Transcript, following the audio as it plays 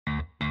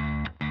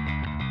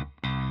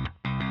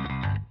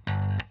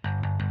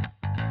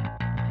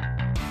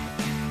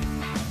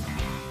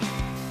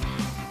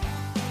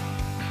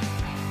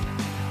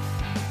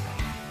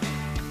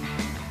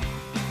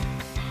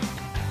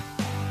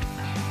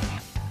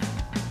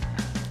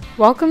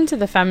Welcome to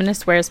the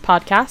Feminist Wears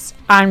podcast.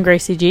 I'm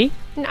Gracie G.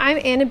 And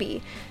I'm Anna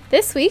B.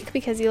 This week,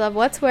 because you love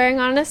What's Wearing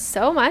on Us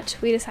so much,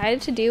 we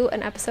decided to do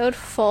an episode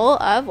full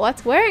of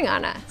What's Wearing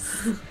on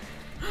Us.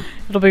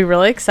 It'll be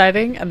really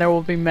exciting, and there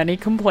will be many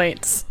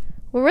complaints.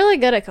 We're really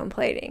good at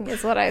complaining,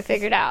 is what I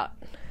figured out.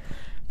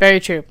 Very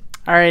true.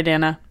 All right,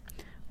 Anna.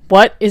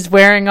 What is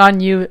wearing on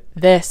you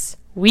this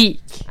week?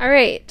 All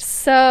right,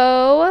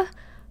 so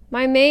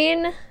my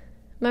main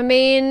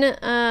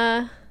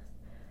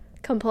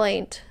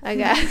complaint, I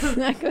guess.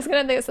 I was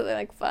going to think of something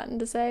like fun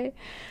to say.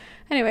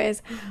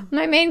 Anyways,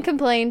 my main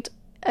complaint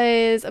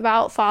is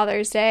about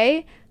Father's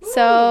Day.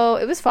 So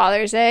it was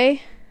Father's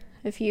Day.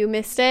 If you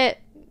missed it,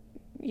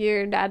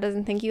 your dad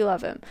doesn't think you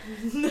love him.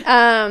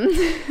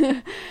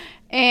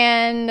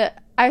 And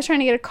I was trying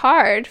to get a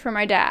card for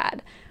my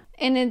dad.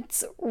 And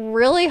it's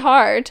really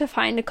hard to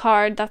find a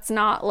card that's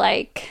not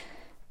like,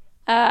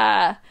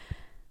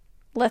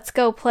 let's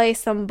go play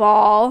some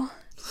ball.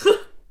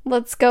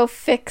 Let's go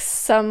fix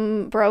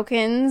some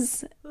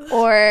brokens.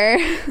 Or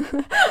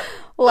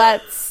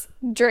let's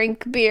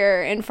drink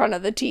beer in front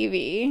of the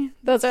TV.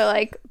 Those are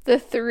like the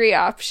three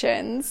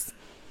options.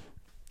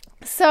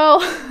 So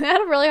I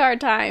had a really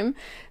hard time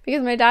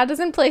because my dad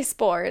doesn't play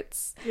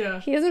sports. Yeah.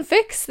 He doesn't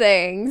fix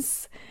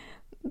things.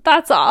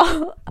 That's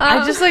all.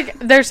 I just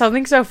there's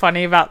something so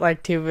funny about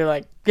too, be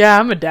like,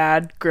 yeah, I'm a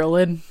dad,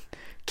 grilling,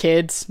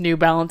 kids, New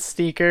Balance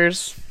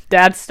sneakers,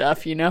 dad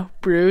stuff,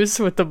 brews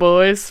with the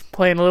boys,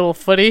 playing a little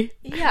footy.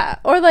 Yeah,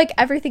 or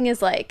everything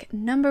is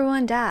number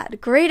one dad,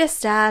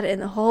 greatest dad in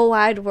the whole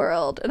wide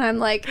world. And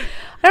I'm I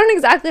don't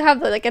exactly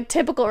have a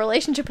typical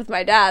relationship with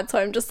my dad, so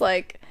I'm just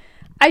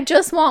I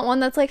just want one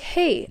that's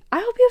hey, I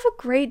hope you have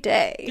a great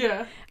day.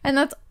 Yeah. And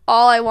that's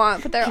all I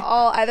want, but they're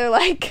all either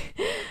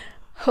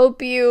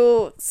hope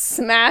you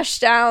smash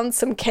down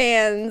some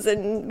cans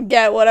and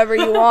get whatever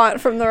you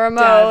want from the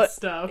remote. Dad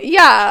stuff.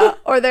 Yeah.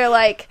 Or they're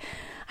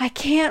I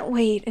can't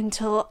wait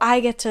until I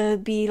get to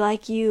be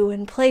like you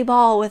and play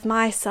ball with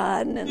my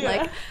son. And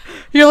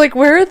you're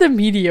where are the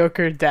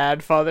mediocre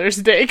dad Father's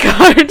Day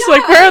cards? Yeah.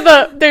 Where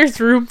are there's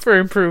room for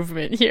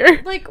improvement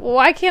here.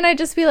 Why can't I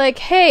just be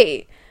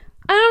hey,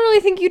 I don't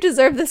really think you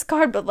deserve this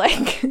card, but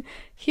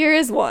here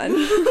is one.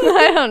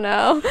 I don't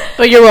know.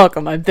 But you're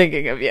welcome. I'm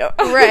thinking of you.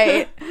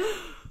 Right.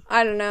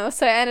 I don't know.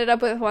 So I ended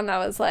up with one that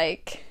was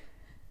it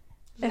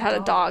had a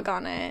dog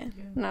on it.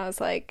 Yeah. And I was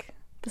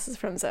this is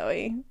from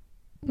Zoe,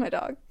 my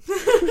dog.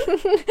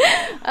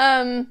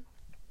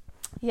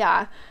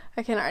 Yeah.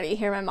 I can already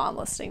hear my mom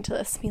listening to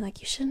this being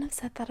you shouldn't have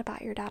said that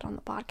about your dad on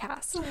the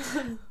podcast.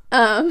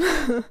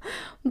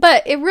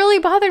 But it really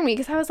bothered me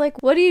because I was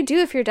what do you do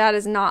if your dad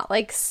is not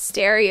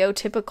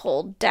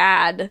stereotypical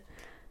dad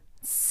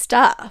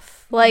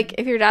stuff?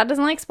 If your dad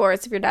doesn't like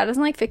sports, if your dad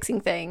doesn't like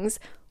fixing things,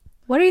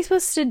 what are you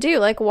supposed to do?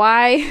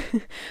 Why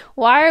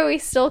are we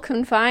still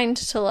confined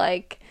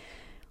to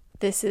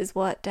this is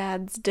what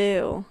dads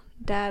do?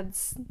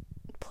 Dads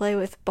play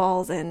with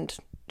balls and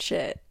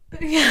shit.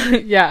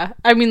 Yeah.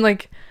 I mean,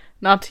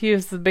 not to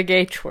use the big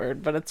H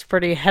word, but it's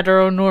pretty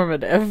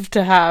heteronormative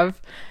to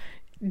have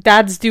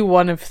dads do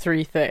one of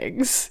three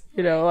things.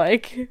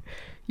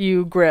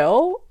 You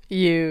grill,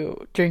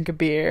 you drink a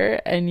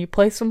beer, and you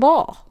play some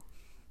ball.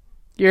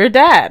 You're a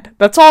dad.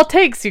 That's all it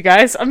takes, you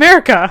guys.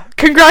 America,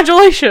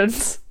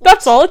 congratulations.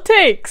 That's all it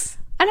takes.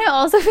 And I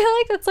also feel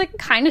that's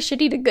kind of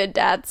shitty to good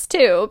dads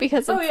too,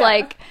 because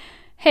it's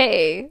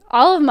hey,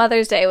 all of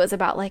Mother's Day was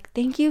about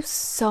thank you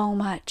so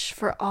much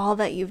for all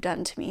that you've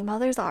done to me.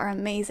 Mothers are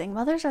amazing.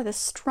 Mothers are the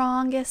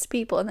strongest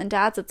people. And then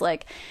dads, it's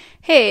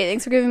hey,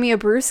 thanks for giving me a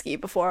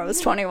brewski before I was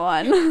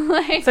 21.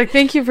 It's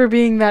thank you for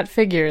being that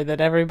figure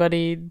that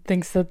everybody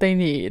thinks that they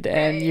need,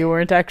 and you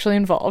weren't actually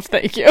involved.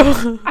 Thank you.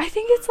 I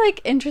think it's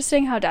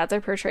interesting how dads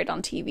are portrayed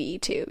on TV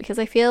too, because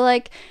I feel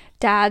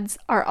dads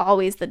are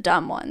always the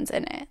dumb ones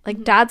in it.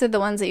 Dads are the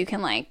ones that you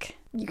can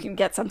you can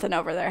get something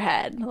over their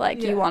head.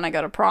 You want to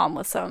go to prom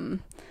with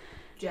some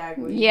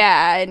jagweed.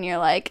 Yeah, and you're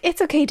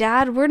it's okay,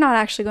 Dad, we're not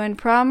actually going to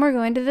prom, we're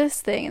going to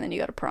this thing, and then you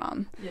go to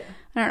prom. Yeah.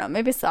 I don't know,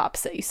 maybe it's the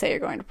opposite. You say you're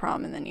going to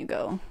prom, and then you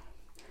go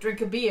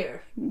drink a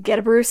beer, get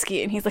a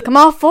brewski, and he's I'm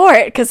all for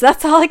it, because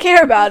that's all I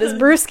care about is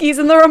brewskis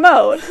and the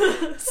remote.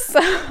 So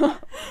I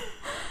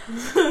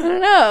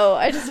don't know,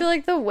 I just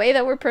feel the way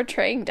that we're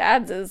portraying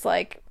dads is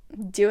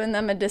doing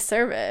them a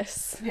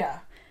disservice. Yeah.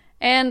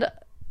 And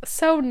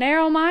so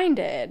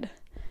narrow-minded.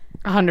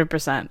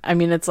 100%. I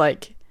mean, it's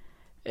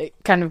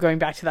kind of going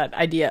back to that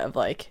idea of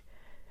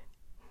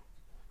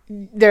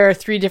there are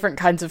three different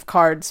kinds of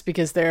cards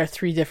because there are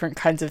three different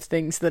kinds of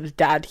things that a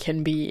dad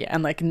can be,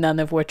 and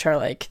none of which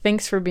are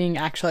thanks for being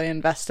actually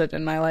invested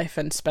in my life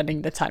and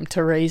spending the time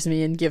to raise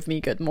me and give me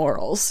good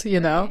morals,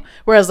 Right.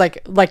 Whereas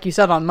like you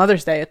said on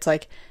Mother's Day, it's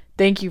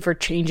thank you for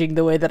changing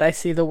the way that I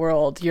see the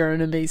world. You're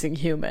an amazing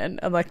human.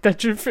 And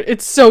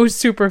it's so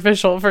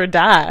superficial for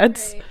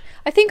dads. Right.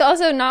 I think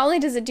also not only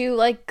does it do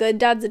good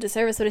dads a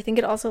disservice, but I think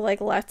it also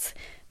lets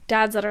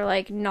dads that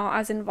are not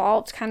as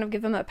involved kind of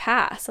give them a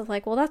pass of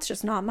well, that's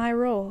just not my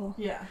role.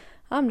 Yeah.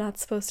 I'm not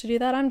supposed to do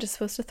that. I'm just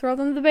supposed to throw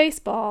them the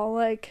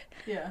baseball.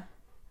 Yeah.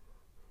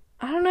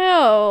 I don't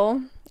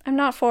know. I'm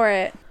not for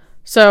it.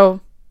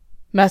 So,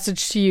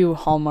 message to you,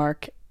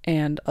 Hallmark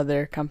and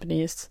other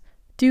companies.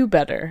 Do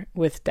better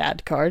with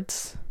dad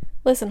cards.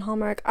 Listen,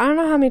 Hallmark, I don't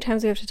know how many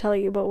times we have to tell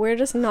you, but we're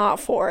just not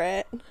for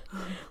it.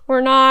 We're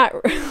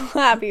not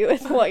happy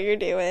with what you're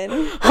doing.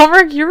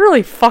 Hallmark, you're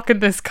really fucking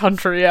this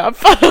country up.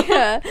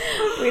 Yeah.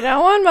 We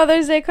don't want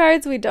Mother's Day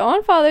cards. We don't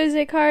want Father's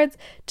Day cards.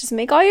 Just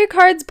make all your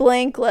cards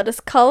blank. Let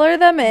us color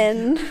them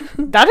in.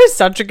 That is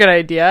such a good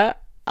idea.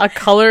 A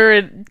color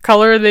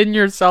in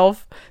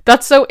yourself.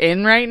 That's so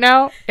in right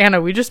now.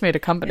 Anna, we just made a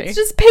company. It's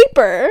just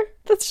paper.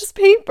 That's just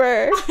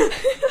paper.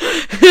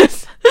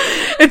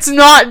 It's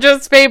not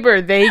just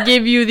paper. They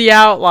give you the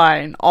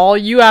outline. All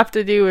you have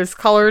to do is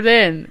color it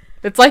in.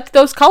 It's like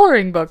those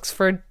coloring books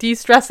for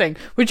de-stressing,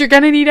 which you're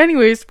gonna need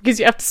anyways because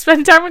you have to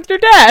spend time with your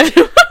dad.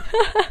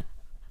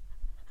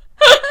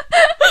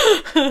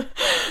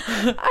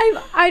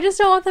 I just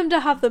don't want them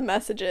to have the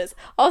messages.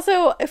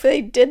 Also, if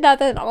they did that,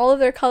 then all of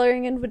their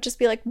coloring in would just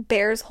be like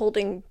bears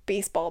holding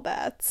baseball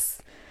bats.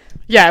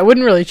 Yeah, it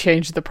wouldn't really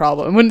change the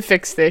problem. It wouldn't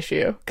fix the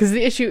issue because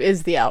the issue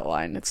is the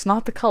outline. It's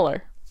not the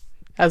color.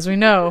 As we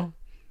know,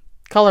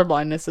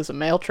 colorblindness is a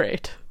male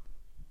trait.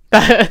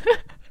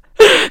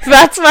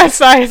 That's my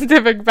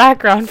scientific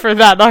background for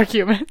that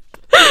argument.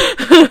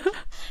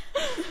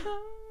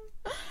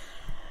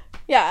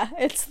 Yeah,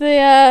 it's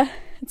the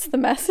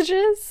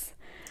messages.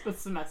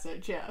 That's the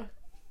message, yeah.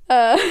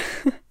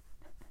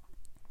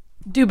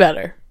 Do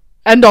better.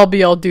 End all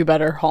be all do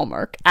better,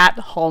 Hallmark. At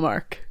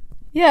Hallmark.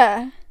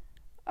 Yeah.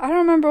 I don't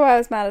remember why I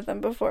was mad at them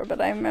before, but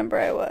I remember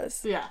I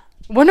was. Yeah.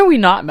 When are we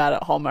not mad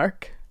at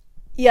Hallmark?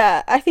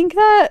 Yeah, I think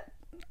that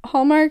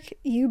Hallmark,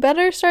 you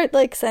better start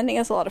like sending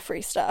us a lot of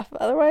free stuff.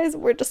 Otherwise,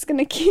 we're just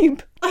gonna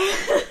keep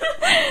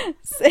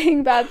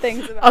saying bad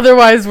things about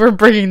Otherwise, we're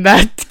bringing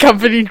that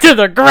company to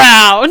the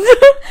ground.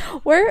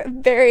 We're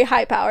very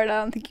high powered.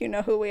 I don't think you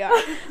know who we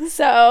are.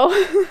 So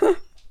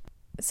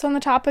on the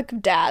topic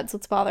of dads,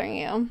 what's bothering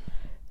you?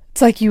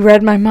 It's like you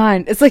read my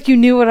mind. It's like you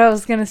knew what I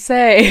was gonna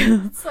say.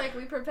 It's like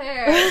we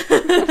prepared.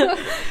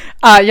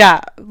 Yeah.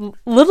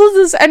 Little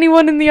does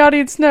anyone in the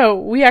audience know,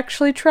 we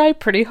actually try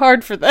pretty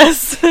hard for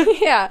this.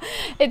 Yeah.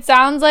 It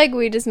sounds like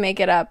we just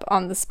make it up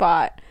on the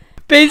spot.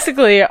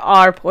 Basically,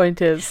 our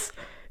point is,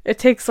 it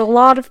takes a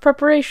lot of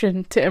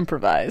preparation to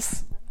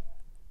improvise.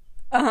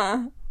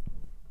 Uh-huh.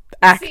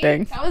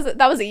 Acting. See,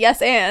 that was a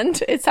yes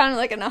and. It sounded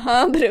like an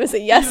uh-huh, but it was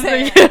a yes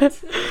and.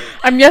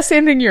 I'm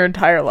yes-anding your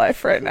entire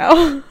life right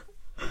now.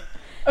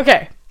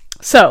 Okay,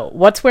 so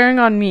what's wearing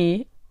on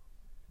me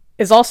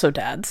is also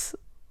dad's,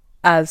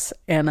 as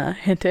Anna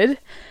hinted,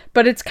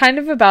 but it's kind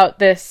of about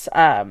this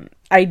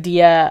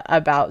idea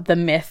about the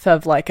myth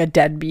of like a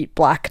deadbeat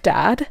black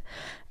dad,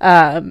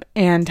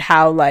 and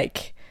how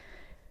like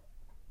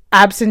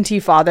absentee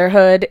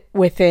fatherhood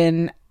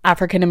within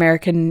African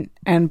American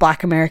and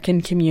Black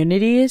American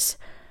communities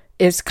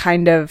is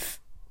kind of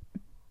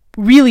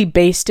really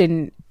based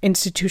in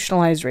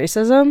institutionalized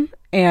racism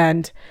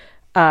and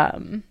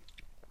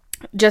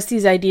just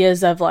these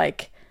ideas of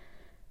like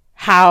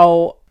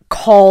how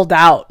called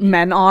out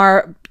men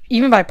are,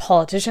 even by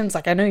politicians.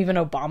 Like I know even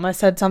Obama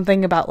said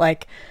something about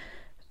like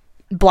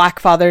black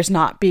fathers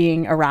not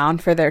being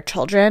around for their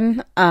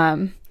children.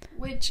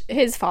 Which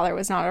his father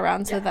was not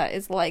around, so that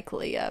is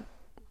likely a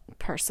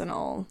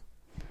personal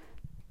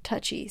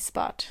touchy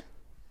spot.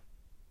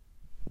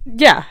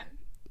 Yeah,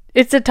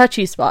 it's a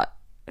touchy spot.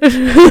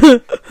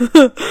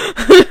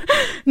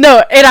 No,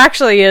 it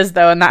actually is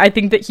though, and I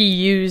think that he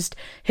used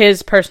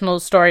his personal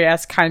story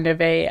as kind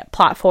of a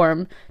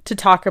platform to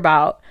talk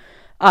about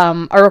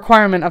a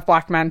requirement of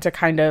black men to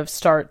kind of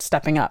start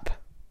stepping up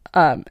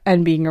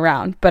and being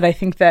around. But I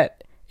think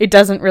that it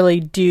doesn't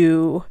really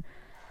do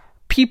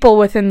people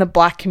within the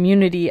black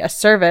community a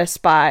service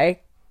by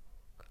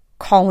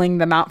calling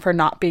them out for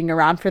not being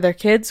around for their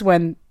kids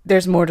when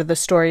there's more to the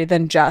story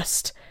than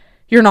just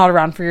you're not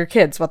around for your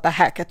kids. What the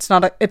heck? It's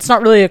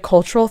not really a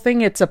cultural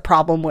thing. It's a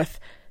problem with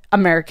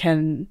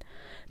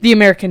the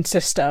American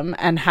system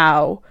and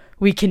how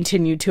we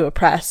continue to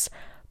oppress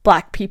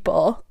black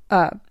people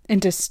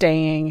into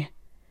staying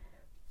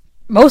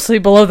mostly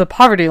below the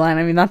poverty line.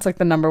 I mean, that's like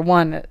the number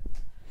one.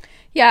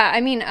 Yeah,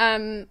 I mean,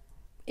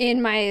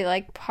 in my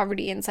like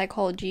poverty and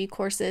psychology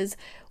courses,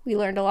 we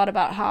learned a lot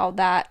about how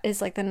that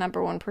is like the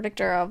number one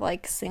predictor of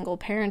like single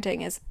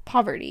parenting is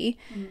poverty.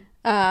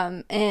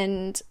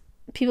 And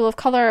people of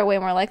color are way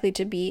more likely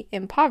to be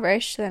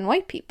impoverished than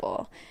white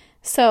people.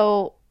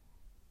 So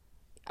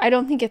I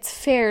don't think it's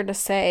fair to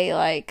say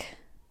like,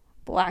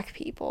 black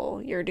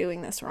people, you're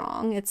doing this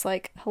wrong. It's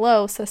like,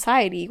 hello,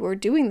 society, we're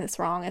doing this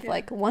wrong. If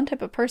like one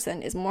type of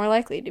person is more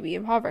likely to be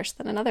impoverished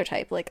than another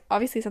type, like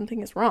obviously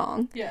something is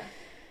wrong. Yeah.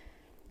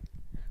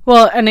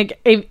 Well, and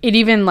it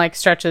even like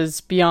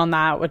stretches beyond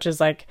that, which is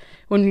like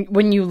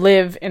when you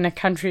live in a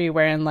country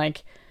wherein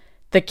like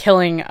the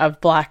killing of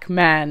black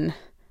men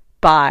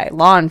by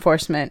law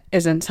enforcement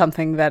isn't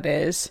something that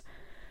is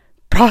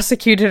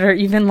prosecuted or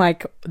even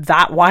like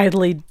that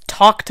widely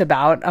talked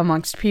about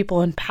amongst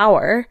people in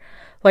power.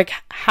 Like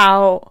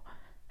how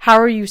how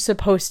are you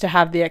supposed to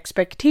have the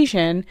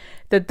expectation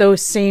that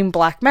those same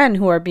black men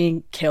who are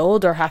being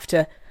killed or have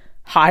to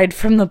hide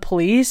from the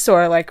police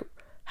or like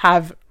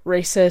have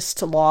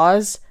racist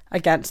laws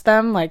against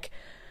them, like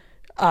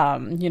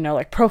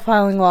like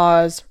profiling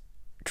laws,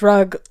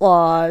 drug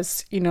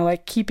laws,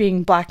 like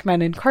keeping black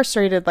men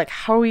incarcerated, like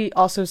how are we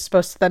also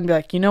supposed to then be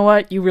like, you know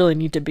what, you really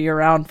need to be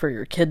around for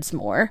your kids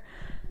more?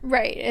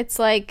 Right. It's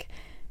like,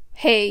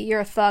 hey, you're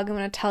a thug, I'm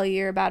going to tell you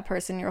you're a bad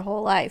person your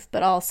whole life,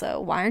 but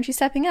also, why aren't you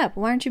stepping up?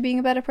 Why aren't you being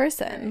a better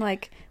person?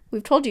 Like,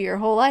 we've told you your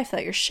whole life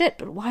that you're shit,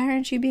 but why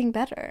aren't you being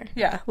better?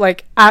 Yeah,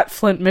 like at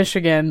Flint,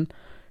 Michigan,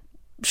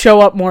 show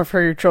up more for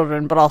your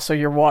children, but also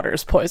your water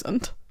is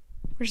poisoned.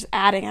 We're just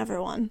adding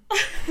everyone.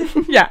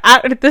 Yeah,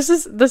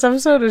 this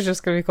episode is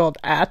just going to be called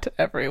At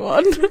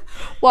Everyone.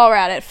 While we're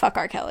at it, fuck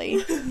R.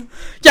 Kelly.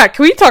 Yeah,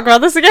 can we talk about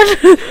this again?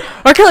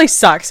 R. Kelly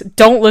sucks.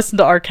 Don't listen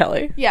to R.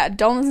 Kelly. Yeah,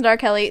 don't listen to R.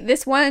 Kelly.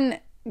 This one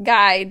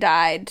guy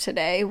died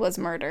today, was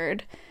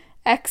murdered.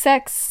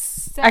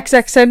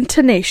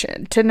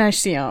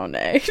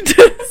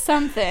 XXXTentacion.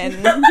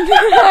 Something.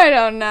 I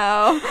don't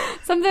know.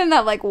 Something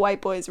that like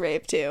white boys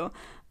rape too.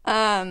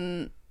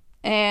 And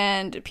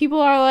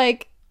people are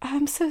like,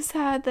 I'm so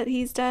sad that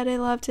he's dead. I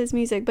loved his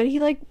music. But he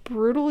like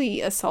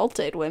brutally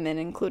assaulted women,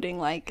 including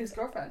like his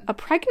girlfriend. A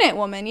pregnant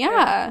woman,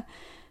 yeah.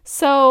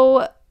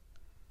 So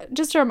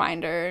just a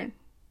reminder,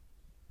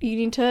 you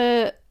need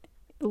to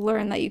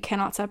learn that you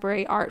cannot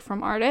separate art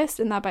from artist,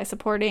 and that by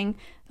supporting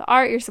the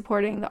art, you're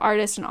supporting the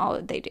artist and all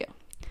that they do.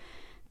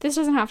 This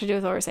doesn't have to do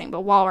with what we're saying,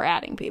 but while we're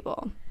adding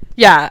people.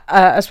 Yeah,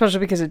 especially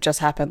because it just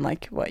happened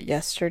like,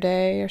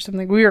 yesterday or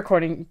something? We were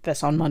recording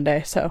this on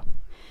Monday, so.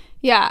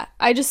 Yeah,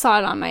 I just saw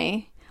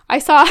it I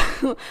saw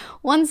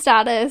one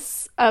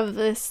status of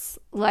this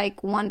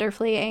like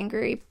wonderfully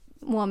angry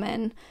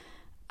woman.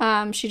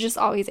 She's just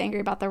always angry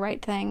about the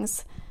right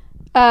things.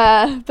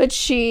 But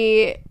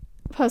she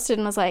posted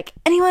and was like,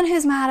 anyone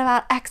who's mad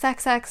about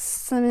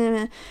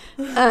XXX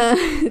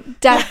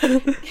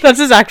That's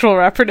his actual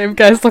rapper name,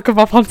 guys. Look him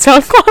up on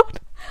SoundCloud.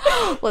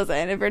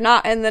 Listen, if you're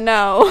not in the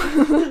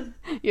know,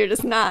 you're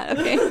just not,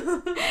 okay?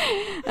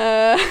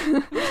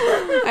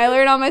 I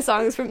learned all my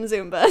songs from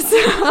Zumba, so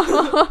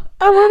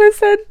I want a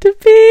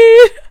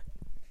centipede.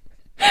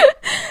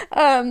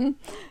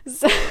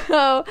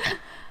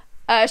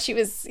 She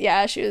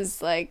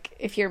was like,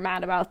 if you're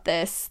mad about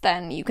this,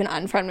 then you can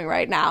unfriend me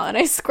right now. And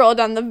I scrolled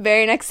down, the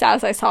very next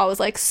status I saw was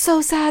like,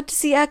 so sad to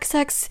see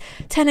XX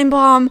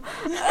Tenenbaum.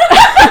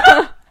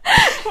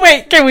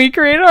 Wait, can we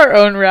create our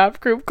own rap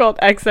group called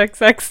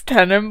XXX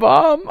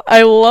Tenenbaum?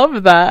 I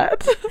love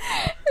that.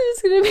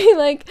 It's gonna be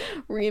like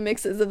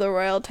remixes of the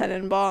Royal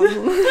Tenenbaum.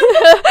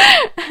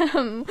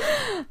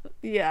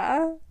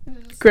 Yeah.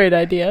 Great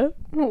idea.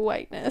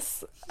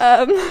 Whiteness.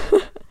 Yeah,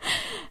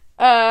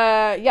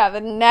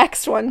 the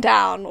next one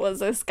down was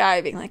this guy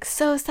being like,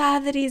 so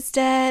sad that he's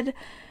dead.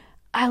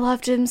 I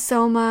loved him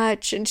so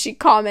much. And she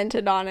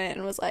commented on it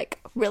and was like,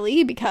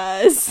 really?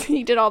 Because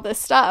he did all this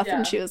stuff. Yeah.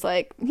 And he was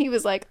like,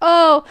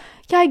 oh,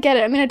 yeah, I get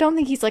it. I mean, I don't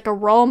think he's like a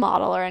role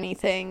model or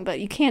anything, but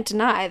you can't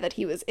deny that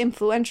he was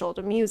influential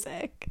to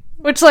music.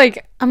 Which,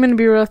 like, I'm going to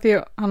be real with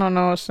you. I don't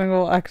know a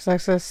single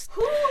XXX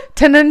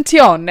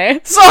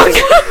Tentacion song.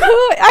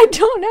 I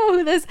don't know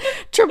who this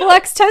Triple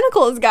X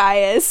Tentacles guy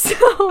is.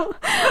 So,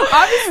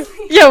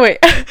 obviously. Yeah, wait.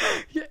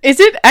 Is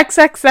it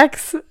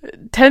XXX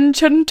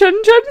Tenchun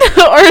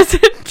or is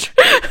it...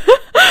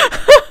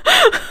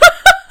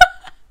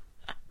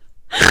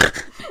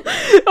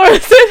 or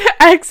is it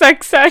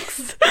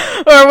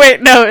XXX? Or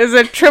wait, no, is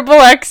it Triple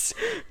X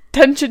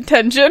Tension?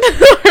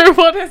 Or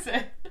what is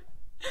it?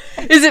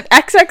 Is it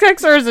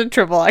XXX or is it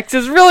Triple X?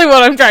 Is really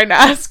what I'm trying to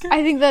ask.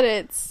 I think that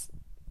it's...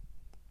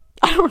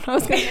 I don't know. I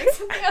was gonna make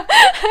something up.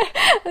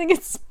 I think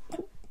it's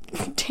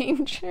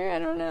Danger. I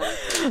don't know.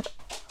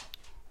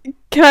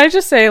 Can I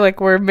just say, like,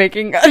 we're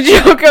making a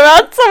joke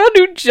about someone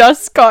who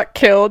just got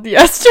killed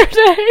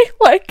yesterday?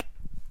 Like,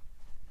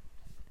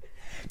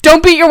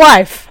 don't beat your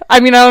wife. I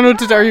mean, I don't know what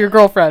to tell your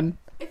girlfriend.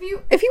 If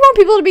you want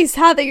people to be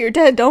sad that you're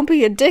dead, don't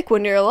be a dick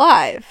when you're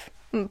alive.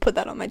 I'm gonna put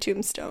that on my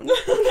tombstone.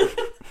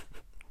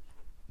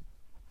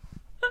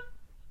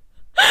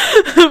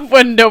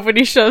 When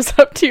nobody shows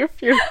up to your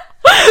funeral.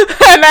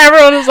 And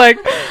everyone was like,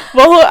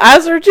 well,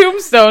 as her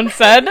tombstone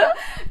said.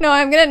 No,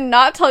 I'm gonna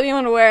not tell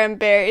anyone where I'm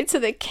buried so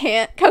they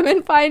can't come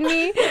and find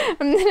me.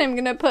 And then I'm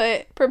gonna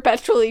put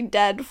perpetually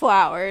dead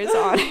flowers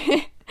on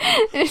it.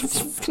 And it's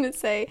just gonna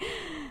say,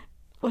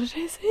 what did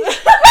I say?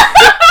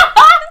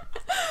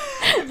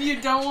 If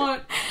you don't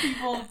want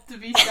people to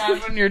be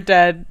sad when you're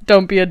dead,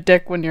 don't be a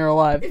dick when you're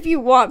alive. If you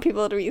want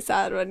people to be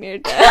sad when you're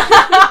dead.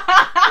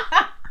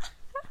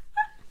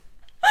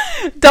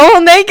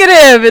 Double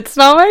negative. It's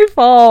not my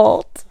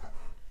fault.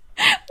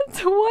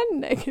 It's one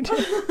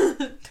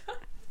negative.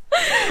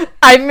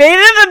 I made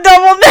it a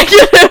double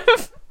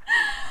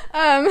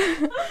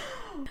negative.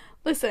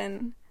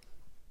 Listen.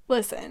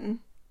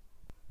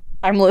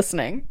 I'm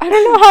listening. I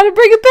don't know how to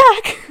bring it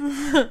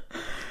back.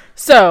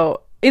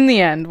 So, in the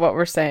end, what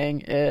we're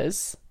saying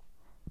is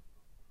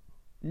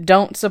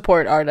don't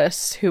support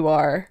artists who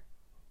are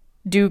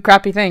do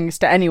crappy things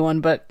to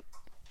anyone, but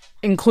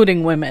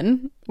including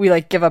women. We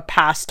like give a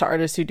pass to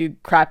artists who do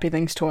crappy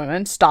things to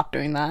women. Stop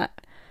doing that.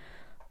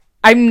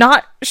 I'm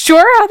not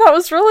sure how that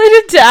was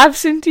related to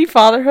absentee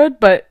fatherhood,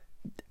 but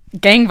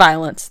gang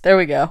violence. There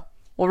we go.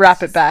 We'll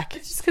wrap it back.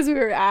 It's just because we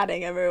were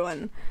adding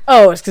everyone.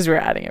 Oh, it's because we're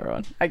adding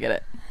everyone. I get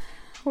it.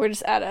 We're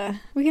just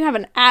we can have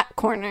an at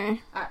corner.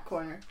 At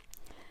corner.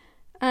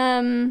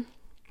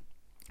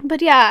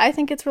 But yeah, I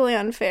think it's really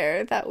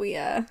unfair that we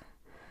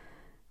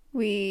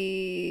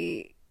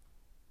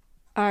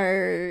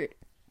are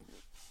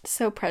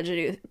so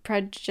prejudiced.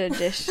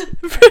 Prejudiced.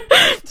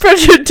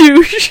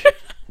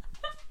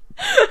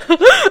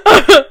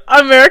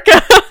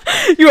 America,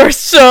 you are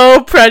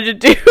so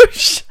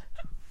prejudiced.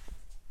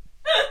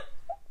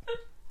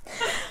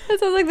 That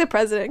sounds like the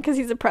president, because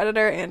he's a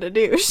predator and a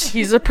douche.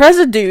 He's a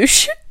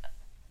presidouche.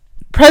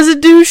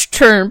 Presidouche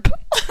Trump.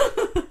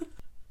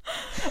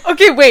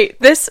 Okay, wait.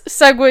 This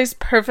segues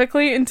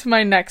perfectly into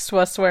my next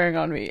What's Swearing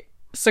on Me.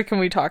 So can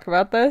we talk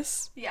about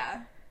this?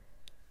 Yeah.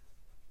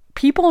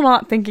 People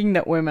not thinking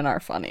that women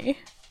are funny.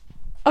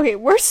 Okay,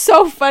 we're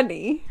so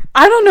funny.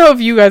 I don't know if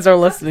you guys are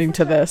listening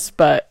to this,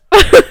 but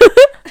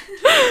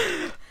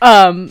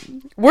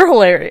we're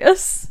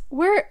hilarious.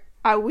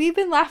 We've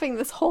been laughing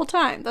this whole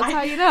time. That's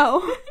how you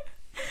know.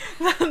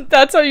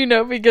 That's how you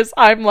know, because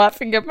I'm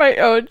laughing at my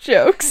own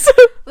jokes.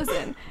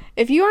 Listen,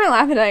 if you aren't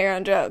laughing at your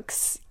own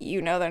jokes,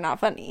 you know they're not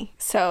funny.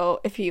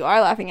 So if you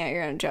are laughing at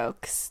your own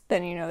jokes,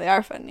 then you know they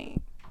are funny.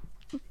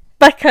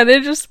 That kind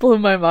of just blew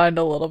my mind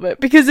a little bit,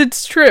 because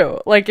it's true.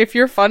 Like, if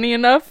you're funny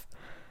enough,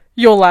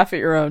 you'll laugh at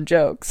your own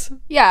jokes.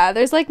 Yeah,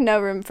 there's like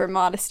no room for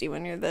modesty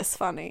when you're this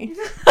funny.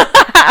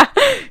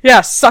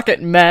 Yeah, suck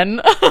it,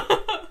 men.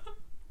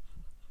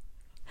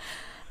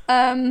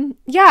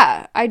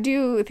 Yeah, I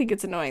do think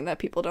it's annoying that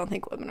people don't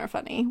think women are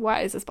funny.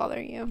 Why is this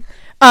bothering you?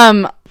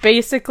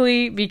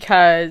 Basically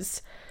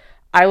because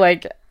I,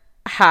 like,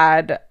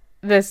 had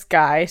this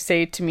guy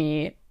say to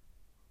me,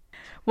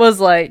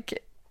 was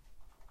like,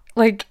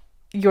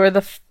 you're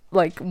the,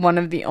 like, one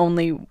of the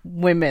only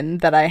women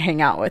that I hang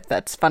out with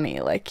that's funny.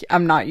 Like,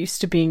 I'm not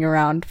used to being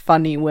around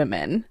funny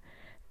women.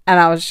 And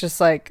I was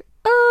just like,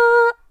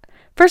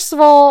 first of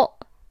all,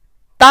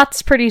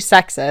 that's pretty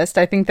sexist.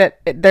 I think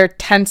that there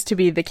tends to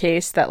be the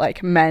case that,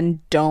 like,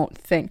 men don't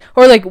think,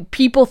 or, like,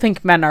 people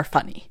think men are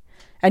funny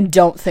and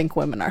don't think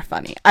women are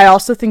funny. I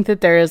also think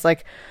that there is,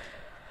 like,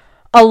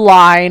 a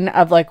line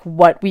of, like,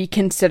 what we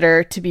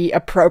consider to be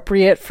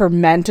appropriate for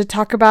men to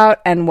talk about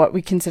and what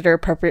we consider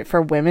appropriate for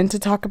women to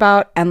talk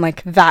about. And,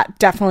 like, that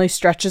definitely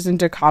stretches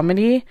into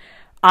comedy.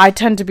 I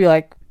tend to be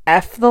like,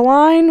 F the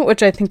line,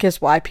 which I think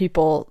is why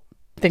people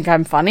think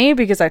I'm funny,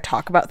 because I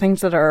talk about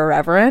things that are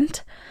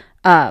irreverent.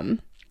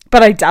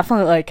 But I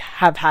definitely, like,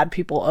 have had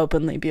people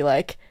openly be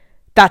like,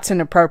 that's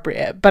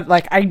inappropriate. But,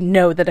 like, I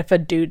know that if a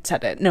dude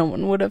said it, no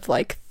one would have,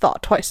 like,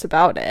 thought twice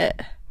about it.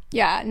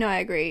 Yeah, no, I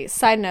agree.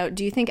 Side note,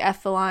 do you think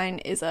F the Line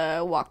is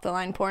a walk the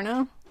line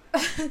porno?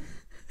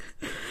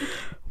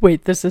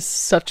 Wait, this is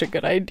such a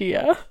good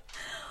idea.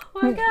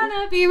 We're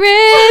gonna be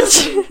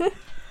rich!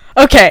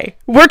 Okay,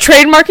 we're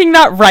trademarking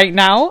that right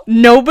now.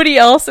 Nobody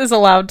else is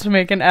allowed to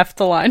make an F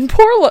the Line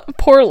porlo.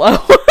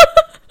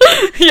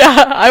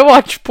 Yeah, I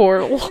watch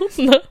porn.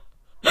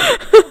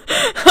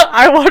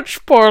 I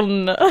watch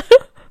porn.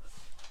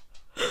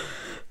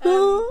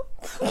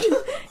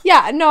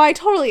 Yeah, no, I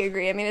totally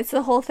agree. I mean, it's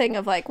the whole thing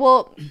of, like,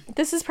 well,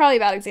 this is probably a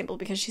bad example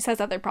because she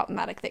says other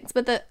problematic things,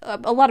 but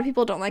a lot of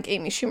people don't like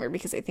Amy Schumer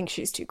because they think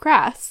she's too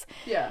crass.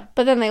 Yeah.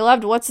 But then they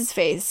loved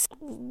what's-his-face?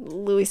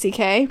 Louis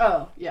C.K.?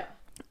 Oh, yeah.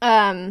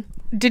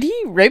 Did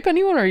he rape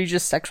anyone, or he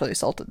just sexually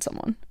assaulted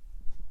someone?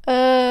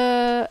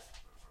 I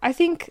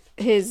think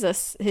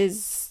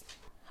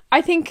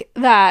I think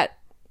that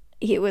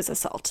it was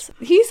assault.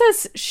 He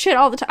says shit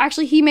all the time.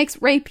 Actually, he makes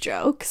rape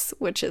jokes,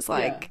 which is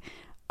like,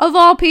 of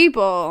all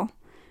people,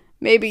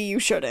 maybe you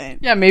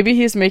shouldn't. Yeah, maybe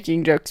he's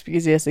making jokes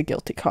because he has a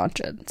guilty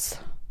conscience.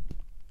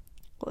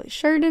 Well, he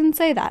sure didn't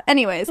say that.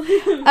 Anyways,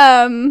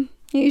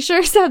 he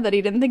sure said that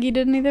he didn't think he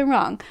did anything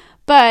wrong.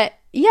 But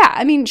yeah,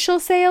 I mean, she'll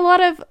say a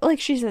lot of, like,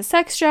 she says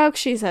sex jokes.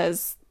 She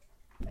says,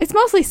 it's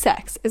mostly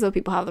sex is what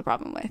people have the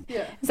problem with.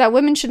 Yeah. Is that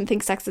women shouldn't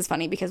think sex is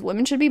funny because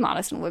women should be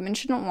modest and women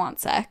shouldn't want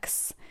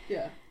sex.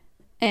 Yeah.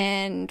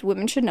 And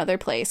women should know their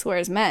place.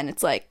 Whereas men,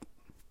 it's like,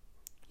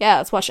 yeah,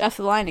 let's watch F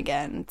the Line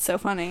again. It's so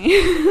funny.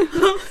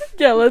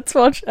 Yeah, let's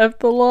watch F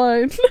the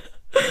Line.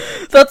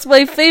 That's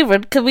my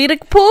favorite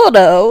comedic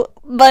porno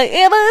by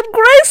Anna and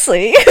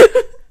Gracie.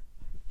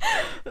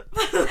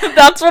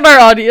 That's what our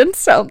audience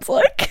sounds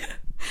like.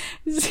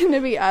 It's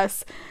gonna be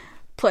us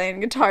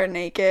playing guitar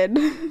naked.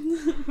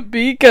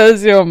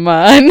 Because you're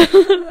mine.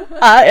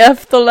 I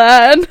F the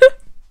line.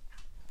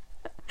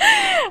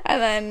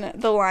 And then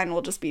the line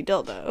will just be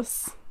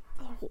dildos.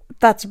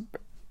 That's...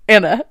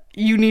 Anna,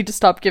 you need to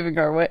stop giving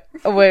away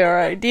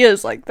our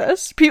ideas like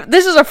this.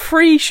 This is a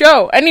free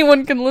show.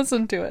 Anyone can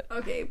listen to it.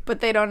 Okay,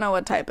 but they don't know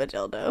what type of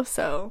dildo,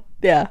 so...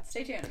 Yeah.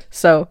 Stay tuned.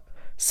 So,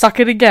 suck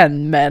it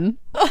again, men.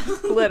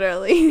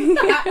 Literally.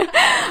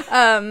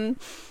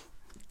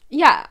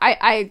 Yeah,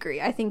 I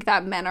agree. I think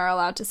that men are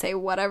allowed to say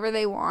whatever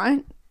they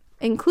want,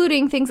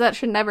 including things that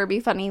should never be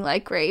funny,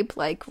 like rape,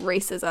 like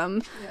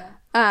racism.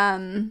 Yeah.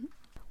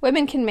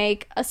 Women can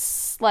make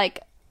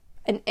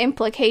an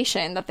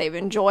implication that they've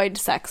enjoyed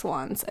sex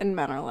once, and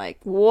men are like,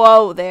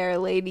 "Whoa, there,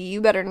 lady,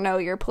 you better know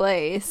your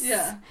place."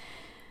 Yeah.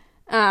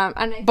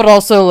 But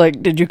also,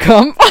 like, did you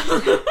come?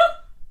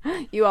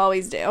 You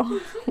always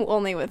do.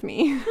 Only with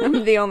me.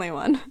 I'm the only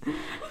one.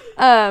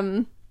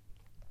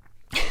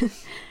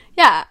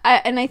 Yeah,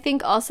 I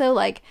think also,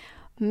 like,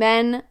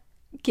 men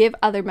give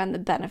other men the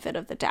benefit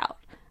of the doubt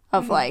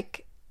of,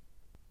 like,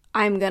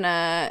 I'm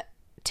gonna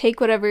take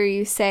whatever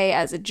you say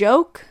as a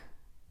joke,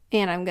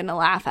 and I'm gonna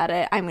laugh at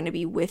it. I'm gonna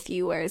be with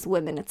you, whereas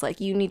women, it's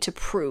like, you need to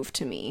prove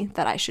to me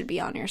that I should be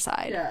on your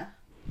side. Yeah.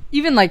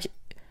 Even, like,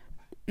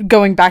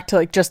 going back to,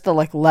 like, just the,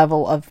 like,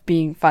 level of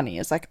being funny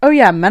is like, oh,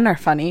 yeah, men are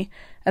funny.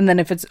 And then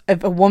if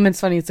a woman's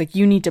funny, it's like,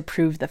 you need to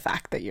prove the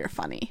fact that you're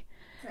funny.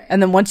 Right.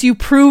 And then once you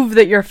prove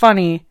that you're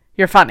funny,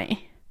 you're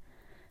funny.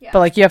 Yeah. But,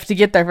 like, you have to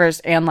get there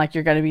first, and, like,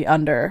 you're going to be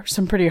under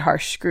some pretty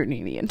harsh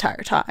scrutiny the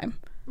entire time.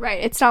 Right.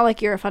 It's not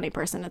like you're a funny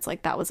person. It's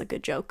like, that was a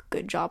good joke.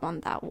 Good job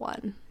on that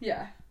one.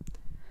 Yeah.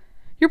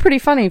 You're pretty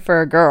funny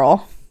for a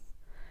girl.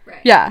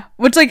 Right. Yeah.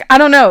 Which, like, I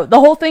don't know. The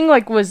whole thing,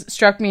 like,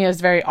 struck me as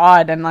very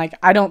odd, and, like,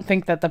 I don't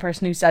think that the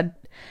person who said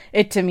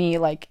it to me,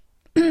 like,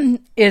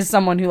 is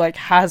someone who, like,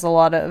 has a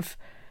lot of,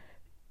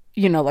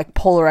 you know, like,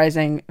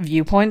 polarizing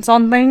viewpoints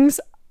on things,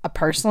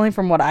 personally,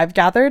 from what I've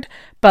gathered.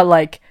 But,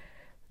 like,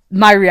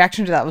 my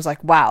reaction to that was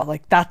like, wow,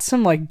 like, that's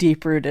some, like,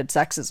 deep-rooted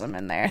sexism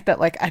in there that,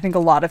 like, I think a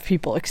lot of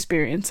people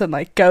experience and,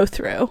 like, go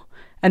through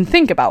and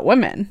think about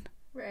women.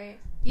 Right.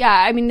 Yeah,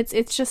 I mean,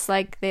 it's just,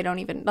 like, they don't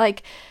even,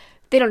 like,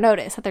 they don't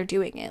notice that they're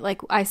doing it.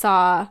 Like, I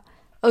saw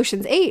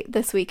Ocean's 8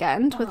 this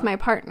weekend with my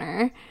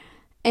partner,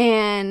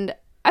 and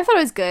I thought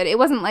it was good. It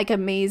wasn't, like,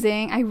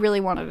 amazing. I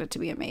really wanted it to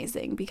be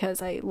amazing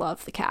because I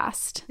love the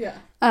cast. Yeah.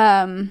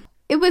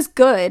 It was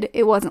good.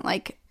 It wasn't,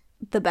 like,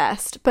 the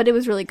best, but it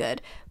was really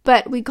good.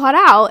 But we got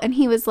out, and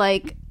he was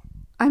like,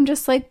 I'm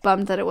just, like,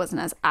 bummed that it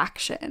wasn't as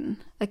action.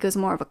 Like, it was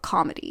more of a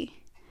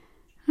comedy.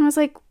 And I was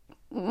like,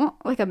 well,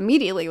 like,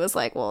 immediately was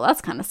like, well,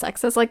 that's kind of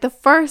sexist. Like, the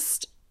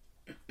first,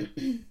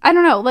 I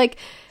don't know, like,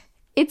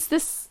 it's the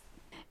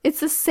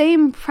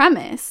same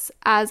premise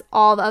as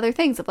all the other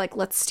things of, like,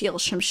 let's steal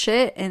some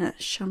shit and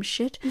let's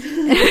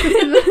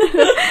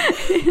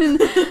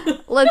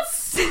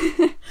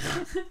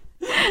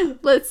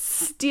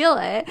steal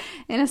it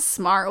in a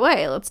smart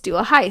way. Let's do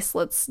a heist.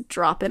 Let's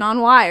drop it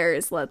on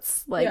wires.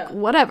 Let's, like,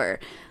 whatever.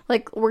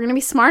 Like, we're gonna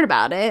be smart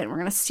about it, and we're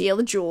gonna steal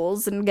the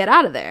jewels and get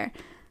out of there.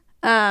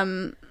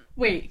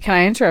 Wait, can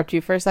I interrupt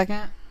you for a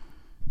second?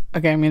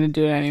 Okay, I'm gonna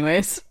do it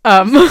anyways.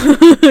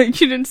 You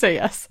didn't say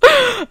yes.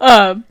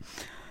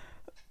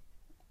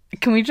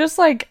 Can we just,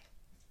 like,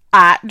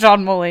 at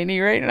John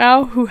Mulaney right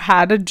now, who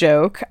had a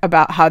joke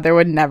about how there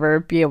would never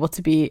be able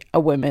to be a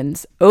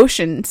women's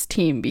Oceans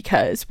team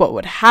because what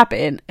would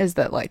happen is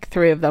that, like,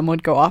 3 of them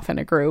would go off in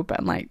a group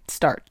and, like,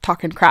 start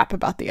talking crap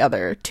about the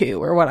other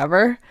 2 or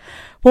whatever.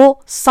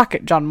 Well, suck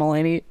it, John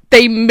Mulaney.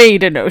 They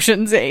made an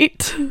Ocean's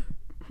 8.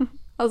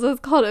 Also,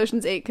 it's called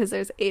Ocean's 8 because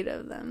there's 8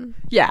 of them.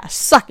 Yeah,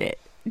 suck it.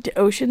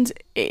 Ocean's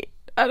 8.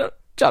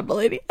 John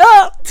Mulaney.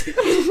 Oh!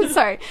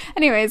 Sorry.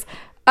 Anyways,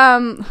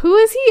 who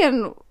is he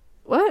and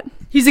what?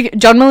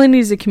 John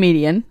Mulaney's a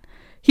comedian.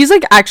 He's,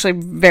 like, actually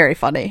very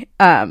funny.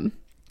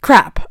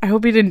 Crap. I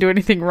hope he didn't do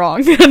anything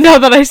wrong. Now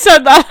that I said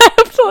that, I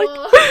have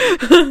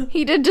to, like...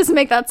 He did just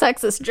make that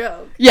sexist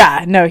joke.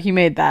 Yeah, no, he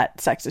made that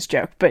sexist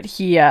joke. But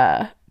he,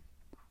 yeah,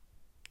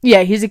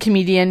 he's a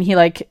comedian. He,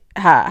 like,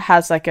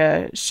 has, like,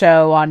 a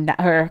show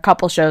or a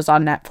couple shows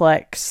on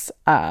Netflix.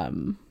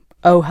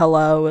 Oh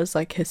Hello is,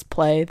 like, his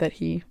play that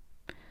he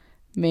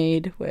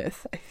made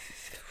with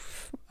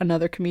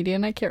another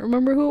comedian. I can't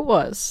remember who it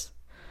was.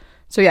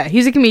 So yeah,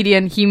 he's a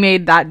comedian. He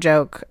made that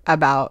joke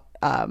about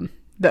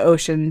the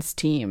Oceans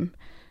team,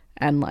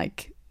 and,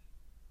 like,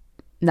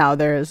 now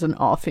there is an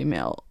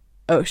all-female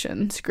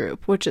Oceans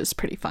group, which is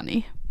pretty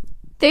funny.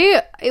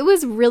 It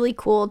was really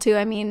cool too.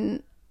 I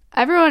mean,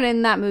 everyone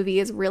in that movie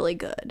is really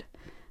good.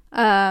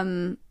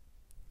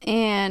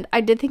 And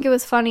I did think it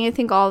was funny. I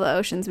think all the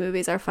Oceans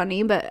movies are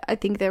funny, but I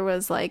think there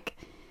was, like,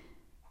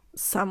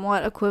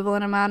 somewhat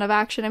equivalent amount of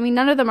action. I mean,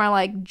 none of them are,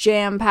 like,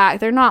 jam-packed.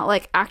 They're not,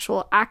 like,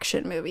 actual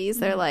action movies.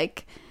 They're,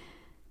 like,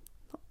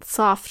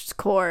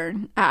 soft-core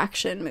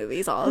action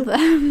movies, all of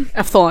them.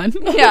 F the line.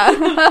 Yeah.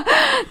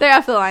 They're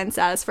F the line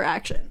status for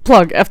action.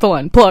 Plug. F the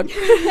line. Plug.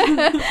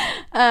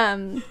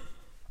 And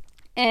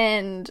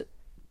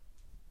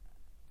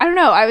I don't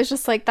know. I was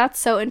just like, that's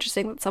so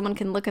interesting that someone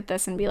can look at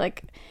this and be,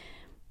 like,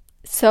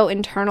 so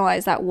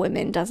internalized that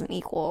women don't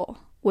equal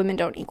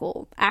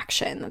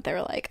action, that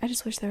they're like, I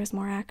just wish there was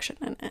more action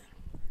in it.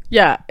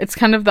 Yeah, it's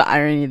kind of the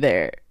irony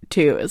there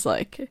too, is,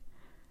 like,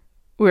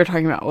 we were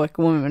talking about, like,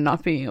 women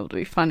not being able to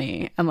be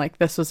funny, and, like,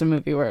 this was a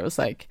movie where it was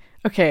like,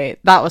 okay,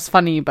 that was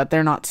funny, but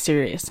they're not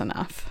serious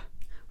enough.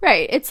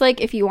 Right. It's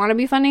like, if you want to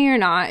be funny, you're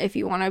not. If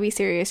you want to be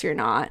serious, you're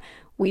not.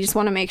 We just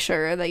want to make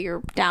sure that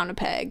you're down a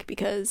peg,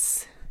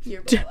 because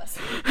You're blessed.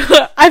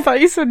 I thought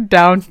you said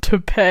down to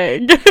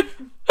peg.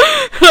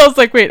 I was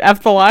like, wait,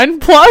 F the line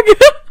plug?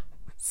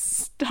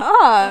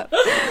 Stop.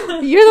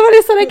 You're the one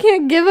who said I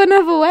can't give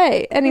enough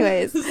away.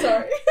 Anyways.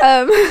 Sorry.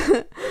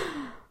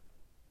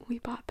 We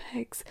bought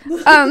pegs.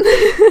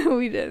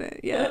 We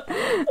didn't yet.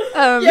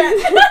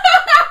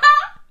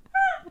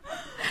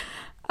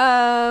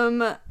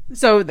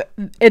 So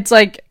it's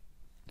like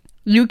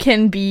you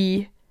can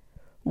be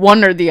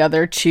one or the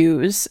other,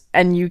 choose,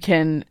 and you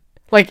can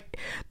like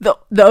the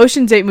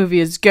Ocean's 8 movie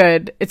is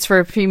good. It's for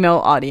a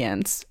female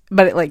audience,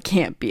 but it like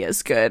can't be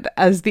as good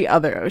as the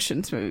other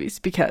Ocean's movies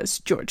because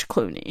George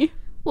Clooney.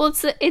 Well,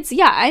 it's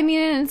yeah. I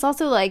mean, and it's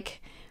also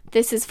like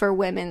this is for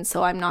women,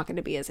 so I'm not going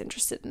to be as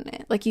interested in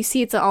it. Like you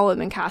see, it's an all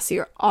women cast, so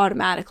you're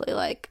automatically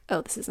like,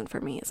 oh, this isn't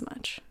for me as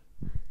much.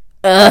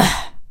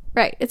 Ugh.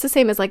 Right. It's the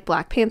same as like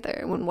Black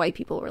Panther when white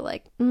people were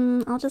like,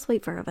 I'll just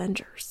wait for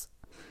Avengers.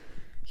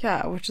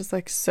 Yeah, which is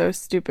like so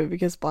stupid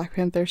because Black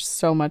Panther's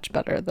so much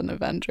better than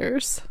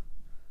Avengers.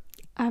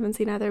 I haven't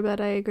seen either, but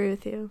I agree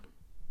with you.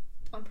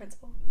 On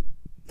principle.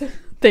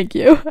 Thank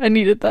you. I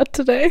needed that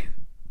today.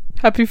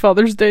 Happy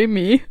Father's Day,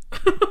 me.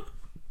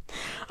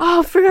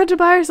 Oh, forgot to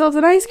buy ourselves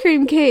an ice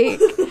cream cake.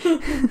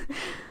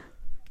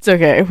 It's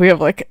okay. We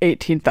have like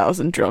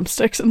 18,000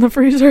 drumsticks in the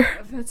freezer.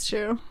 That's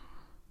true.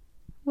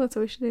 That's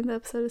what we should name the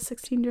episode of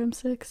 16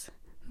 drumsticks.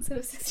 Instead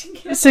of 16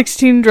 candles.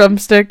 16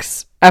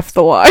 drumsticks, F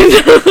the line.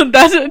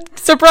 That's a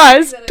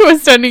surprise.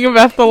 Twist ending of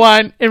F the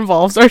line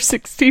involves our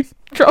 16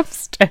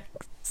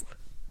 drumsticks.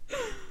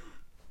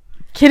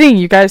 Kidding,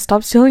 you guys.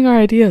 Stop stealing our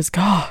ideas.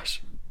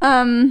 Gosh.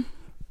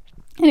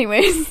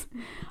 Anyways,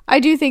 I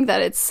do think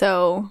that it's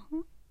so...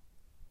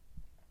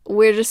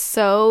 We're just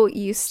so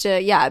used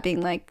to,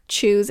 being like,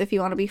 choose if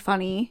you want to be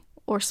funny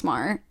or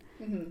smart.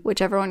 Mm-hmm.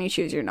 Whichever one you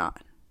choose, you're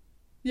not.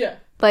 Yeah.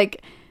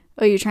 Like...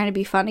 Oh, you're trying to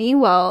be funny?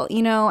 Well,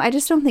 I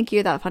just don't think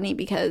you're that funny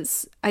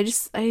because I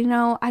just think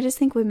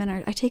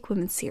I take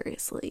women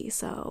seriously,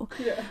 so.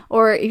 Yeah.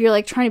 Or if you're,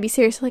 like, trying to be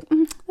serious, you're like,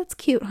 that's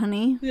cute,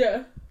 honey.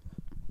 Yeah.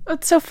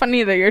 It's so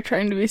funny that you're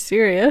trying to be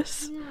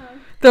serious. Yeah.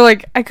 They're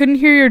like, I couldn't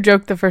hear your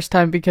joke the first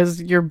time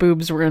because your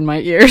boobs were in my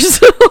ears.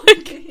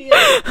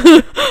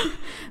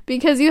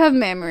 Because you have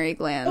mammary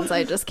glands,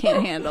 I just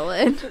can't handle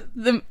it.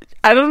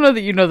 I don't know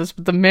that you know this,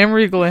 but the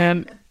mammary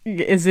gland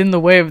is in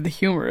the way of the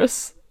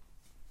humerus.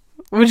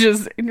 Which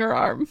is in your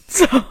arm.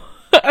 So,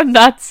 and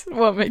that's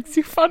what makes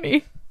you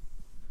funny.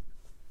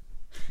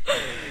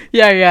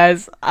 Yeah,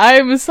 guys.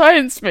 I'm a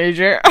science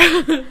major.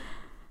 I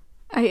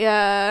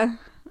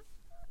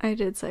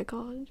did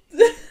psychology.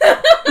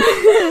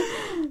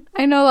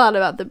 I know a lot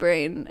about the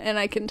brain, and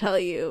I can tell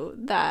you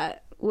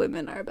that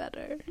women are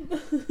better.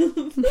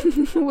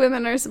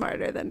 Women are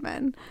smarter than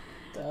men.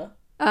 Duh.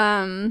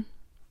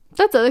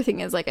 That's the other thing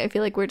is, like, I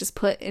feel like we're just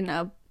put in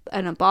a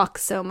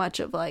box so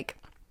much of, like,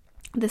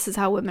 this is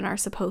how women are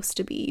supposed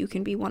to be. You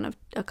can be one of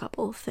a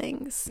couple of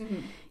things.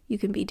 Mm-hmm. You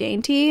can be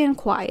dainty and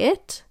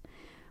quiet,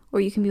 or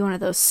you can be one of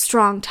those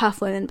strong,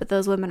 tough women, but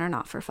those women are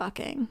not for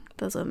fucking.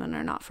 Those women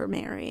are not for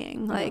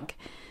marrying. Uh-huh. Like,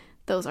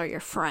 those are your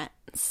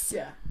friends.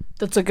 Yeah.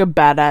 That's like a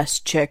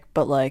badass chick,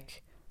 but,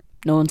 like,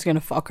 no one's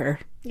gonna fuck her.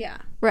 Yeah.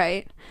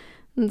 Right.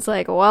 And it's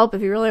like, well,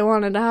 if you really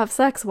wanted to have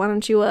sex, why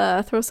don't you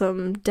throw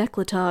some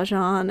décolletage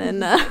on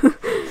and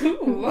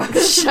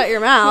shut your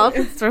mouth.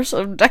 Throw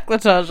some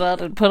décolletage on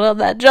and put on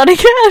that Johnny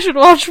Cash and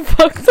watch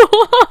Fuck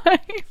the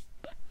Line.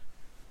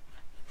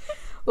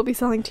 We'll be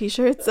selling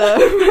t-shirts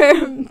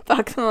for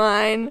Fuck the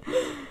Line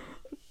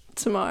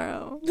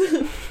tomorrow.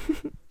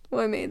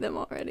 Well, I made them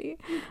already.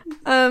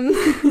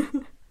 We're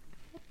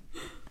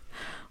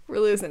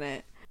losing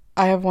it.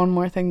 I have one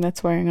more thing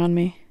that's wearing on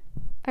me.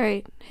 All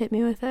right, hit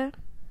me with it.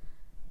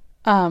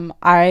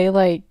 I,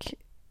 like,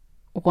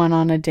 went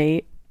on a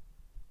date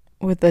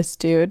with this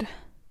dude.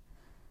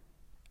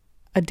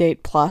 A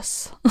date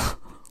plus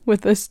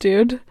with this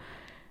dude.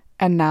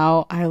 And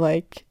now I,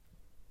 like...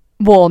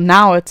 Well,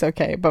 now it's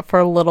okay. But for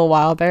a little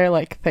while there,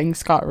 like,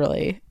 things got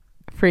really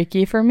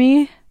freaky for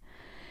me.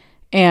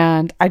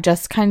 And I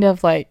just kind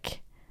of,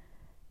 like,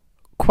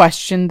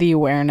 questioned the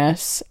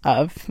awareness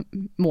of,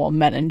 well,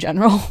 men in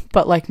general.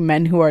 But, like,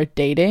 men who are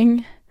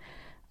dating.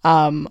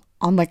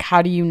 On, like,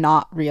 how do you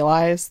not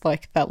realize,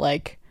 like, that,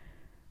 like,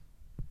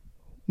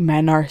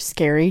 men are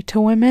scary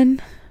to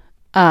women?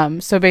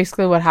 So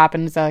basically what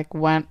happened is I,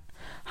 like,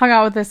 hung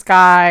out with this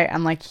guy,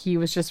 and, like, he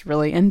was just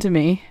really into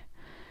me,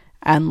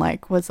 and,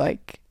 like, was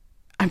like,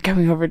 I'm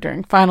coming over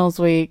during finals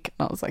week,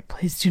 and I was like,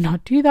 please do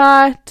not do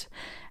that,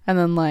 and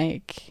then,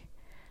 like,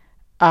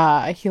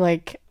 he,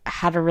 like,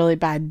 had a really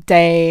bad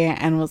day,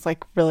 and was,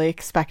 like, really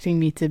expecting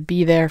me to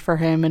be there for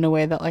him in a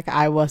way that, like,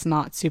 I was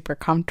not super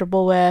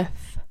comfortable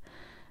with.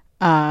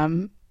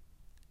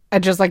 It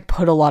just, like,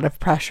 put a lot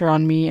of pressure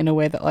on me in a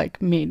way that, like,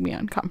 made me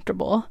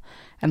uncomfortable.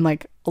 And,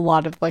 like, a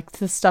lot of, like,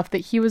 the stuff that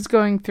he was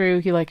going through,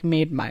 he, like,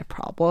 made my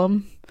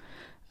problem.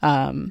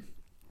 And,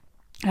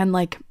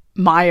 like,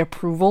 my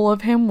approval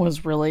of him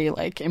was really,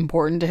 like,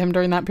 important to him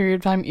during that period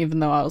of time, even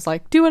though I was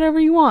like, do whatever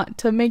you want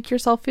to make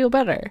yourself feel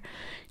better.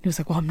 He was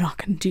like, well, I'm not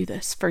going to do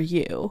this for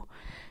you.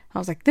 I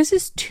was like, this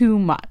is too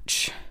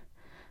much.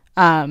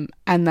 And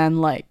then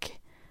like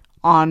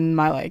on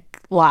my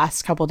like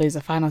last couple days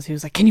of finals, he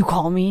was like, can you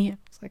call me? I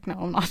was like, no,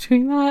 I'm not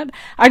doing that.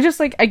 I just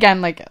like,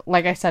 again, like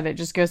I said, it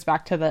just goes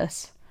back to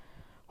this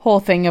whole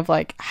thing of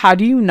like, how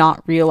do you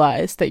not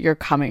realize that you're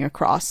coming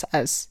across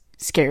as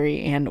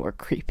scary and or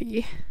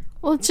creepy?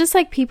 Well, it's just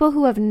like people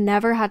who have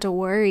never had to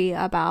worry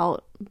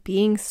about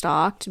being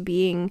stalked,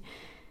 being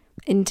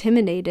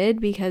intimidated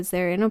because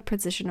they're in a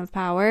position of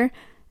power,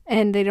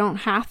 and they don't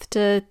have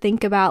to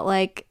think about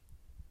like,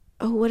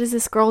 oh, what is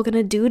this girl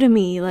gonna do to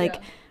me?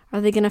 Like, are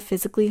they gonna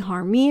physically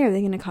harm me? Are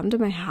they gonna come to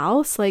my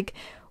house? Like,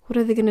 what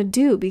are they gonna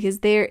do? Because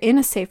they're in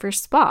a safer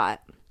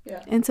spot.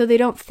 Yeah. And so they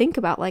don't think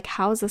about like,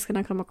 how is this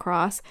gonna come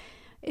across?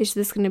 Is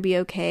this gonna be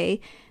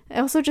okay? I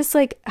also just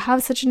like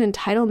have such an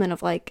entitlement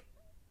of like,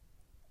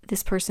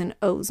 this person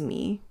owes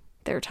me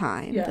their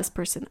time. Yeah. This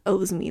person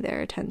owes me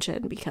their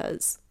attention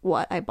because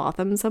what? I bought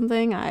them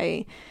something.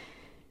 I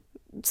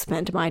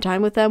spent my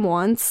time with them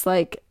once.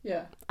 Like,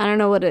 yeah. I don't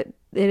know what it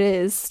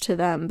is to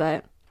them,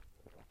 but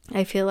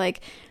I feel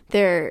like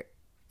there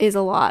is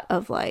a lot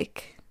of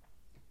like,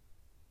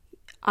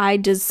 I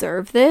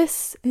deserve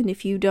this, and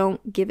if you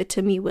don't give it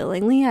to me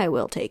willingly, I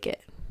will take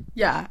it.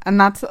 Yeah, and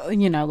that's,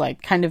 you know,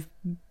 like kind of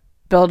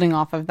building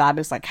off of that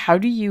is like, how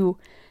do you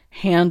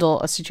handle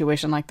a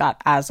situation like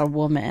that as a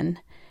woman?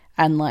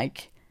 And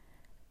like,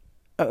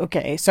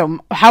 okay, so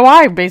how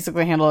I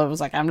basically handle it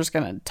was like, I'm just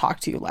gonna talk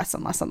to you less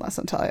and less and less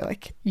until I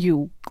like,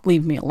 you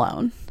leave me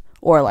alone,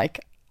 or like,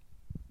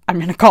 I'm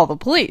gonna call the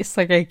police.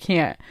 Like, I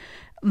can't,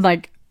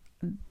 like,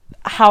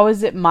 how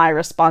is it my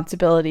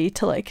responsibility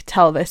to like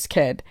tell this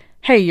kid,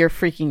 hey, you're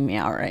freaking me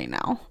out right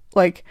now?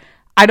 Like,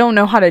 I don't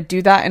know how to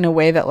do that in a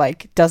way that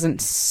like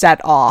doesn't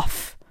set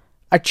off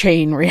a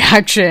chain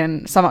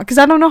reaction somehow, because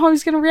I don't know how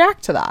he's going to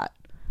react to that.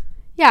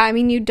 Yeah, I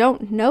mean, you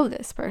don't know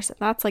this person.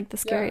 That's like the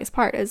scariest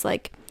part is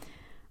like,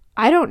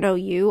 I don't know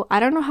you. I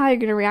don't know how you're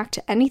going to react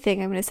to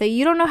anything I'm going to say.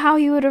 You don't know how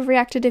you would have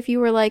reacted if you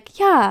were like,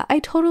 yeah, I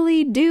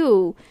totally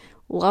do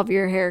love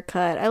your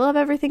haircut. I love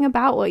everything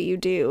about what you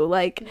do.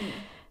 Like,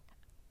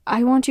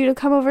 I want you to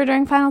come over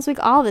during finals week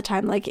all the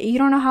time. Like, you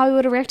don't know how you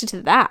would have reacted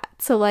to that.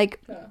 So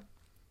like,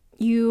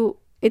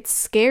 it's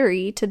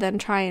scary to then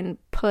try and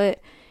put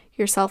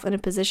yourself in a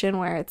position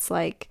where it's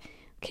like,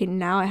 okay,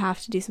 now I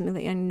have to do something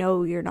that I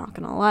know you're not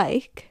gonna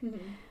like. Mm-hmm.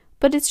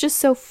 But it's just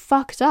so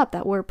fucked up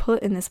that we're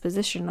put in this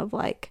position of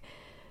like,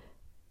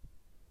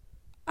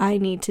 I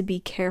need to be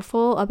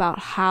careful about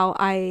how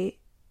I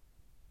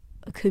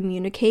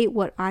communicate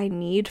what I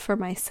need for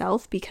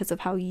myself because of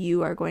how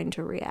you are going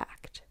to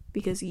react,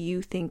 because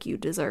you think you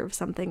deserve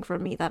something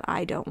from me that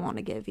I don't want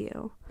to give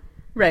you.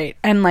 Right.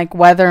 And like,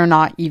 whether or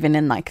not even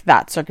in like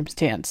that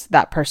circumstance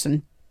that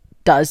person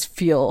does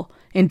feel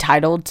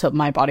entitled to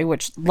my body,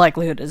 which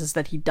likelihood is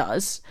that he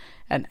does,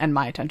 and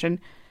my attention,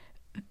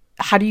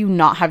 how do you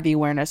not have the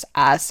awareness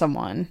as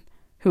someone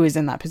who is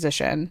in that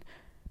position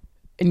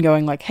and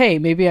going like, hey,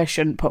 maybe I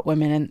shouldn't put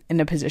women in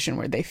a position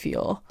where they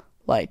feel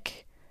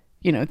like,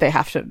 you know, they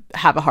have to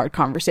have a hard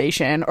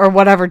conversation or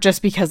whatever,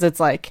 just because it's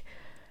like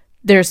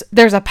there's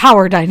a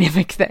power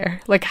dynamic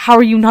there. Like, how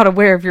are you not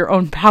aware of your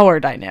own power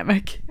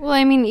dynamic? Well,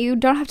 I mean, you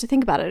don't have to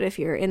think about it if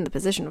you're in the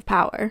position of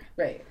power.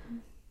 Right.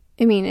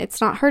 I mean,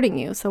 it's not hurting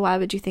you, so why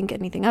would you think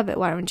anything of it?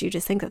 Why wouldn't you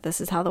just think that this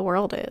is how the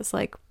world is?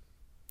 Like,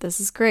 this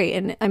is great.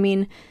 And I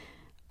mean,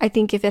 I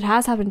think if it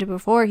has happened to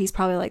before, he's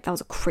probably like, that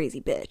was a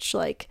crazy bitch.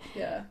 Like,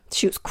 yeah,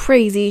 she was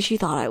crazy. She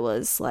thought I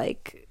was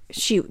like,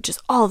 she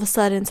just all of a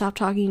sudden stopped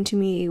talking to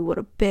me. What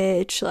a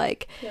bitch.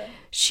 Like, yeah.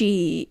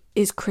 She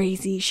is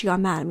crazy. She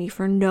got mad at me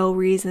for no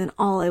reason.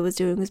 All I was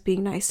doing was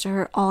being nice to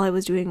her. All I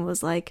was doing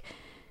was like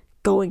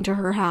going to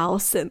her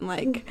house and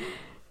like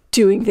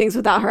doing things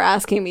without her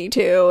asking me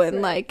to.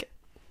 And like,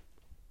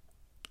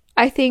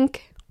 I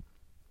think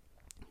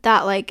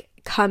that like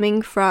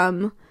coming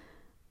from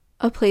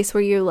a place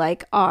where you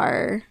like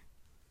are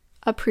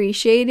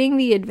appreciating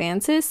the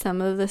advances,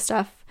 some of the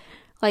stuff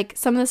like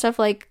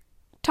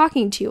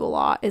talking to you a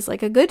lot is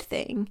like a good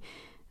thing.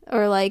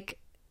 Or like,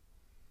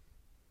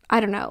 I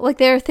don't know, like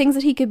there are things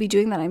that he could be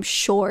doing that I'm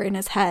sure in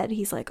his head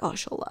he's like, oh,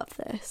 she'll love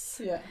this.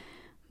 Yeah.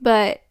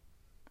 But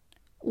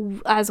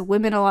as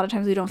women, a lot of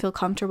times we don't feel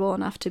comfortable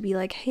enough to be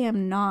like, hey,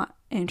 I'm not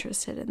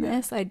interested in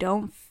this.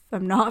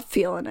 I'm not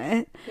feeling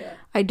it. Yeah.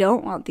 I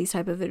don't want these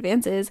type of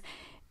advances.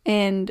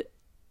 And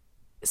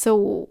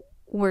so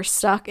we're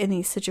stuck in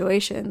these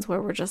situations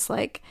where we're just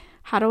like,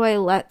 how do I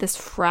let this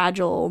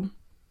fragile,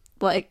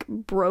 like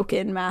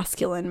broken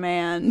masculine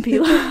man be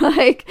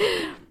like,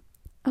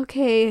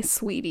 okay,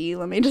 sweetie,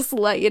 let me just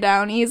let you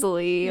down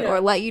easily, or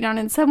let you down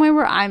in some way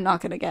where I'm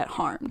not going to get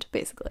harmed,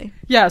 basically.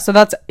 Yeah, so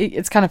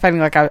it's kind of funny,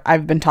 like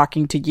I've been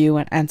talking to you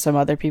and some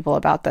other people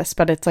about this,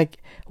 but it's like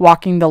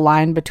walking the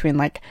line between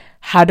like,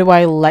 how do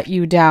I let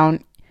you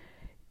down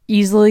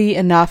easily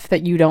enough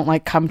that you don't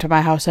like come to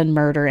my house and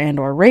murder and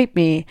or rape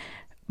me,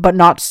 but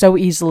not so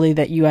easily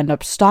that you end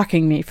up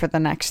stalking me for the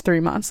next 3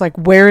 months. Like,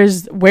 where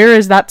is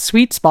that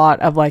sweet spot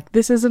of like,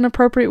 this is an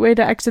appropriate way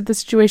to exit the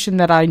situation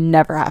that I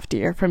never have to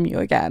hear from you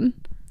again?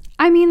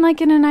 I mean, like,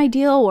 in an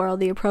ideal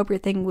world, the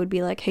appropriate thing would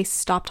be like, hey,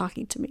 stop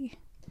talking to me.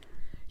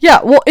 Yeah,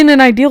 well, in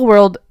an ideal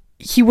world,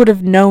 he would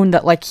have known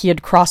that, like, he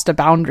had crossed a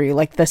boundary,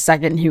 like, the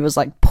second he was,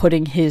 like,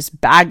 putting his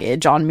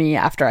baggage on me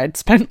after I'd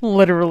spent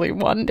literally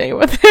one day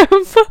with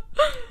him.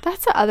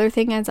 That's the other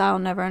thing as I'll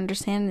never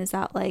understand is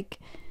that, like,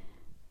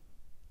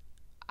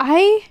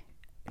 I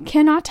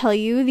cannot tell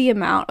you the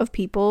amount of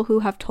people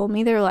who have told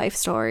me their life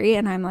story,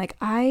 and I'm like,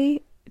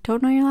 I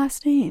don't know your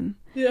last name.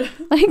 Yeah.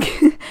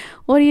 Like,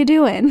 what are you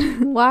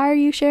doing? Why are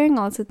you sharing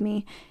all this with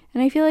me?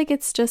 And I feel like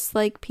it's just,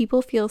 like,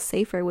 people feel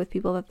safer with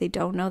people that they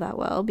don't know that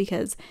well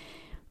because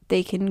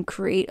they can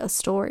create a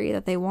story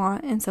that they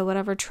want. And so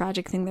whatever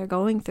tragic thing they're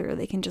going through,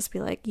 they can just be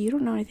like, you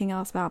don't know anything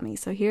else about me.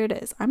 So here it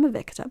is. I'm a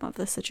victim of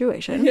this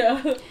situation.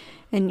 Yeah.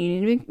 And you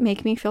need to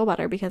make me feel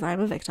better because I'm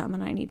a victim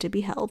and I need to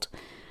be held.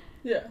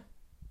 Yeah.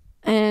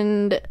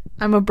 And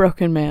I'm a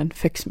broken man.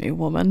 Fix me,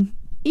 woman.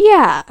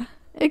 yeah,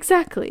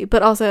 exactly.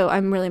 But also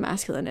I'm really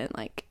masculine and,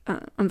 like,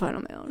 I'm fine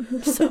on my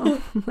own.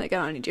 So, like, I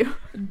don't need you.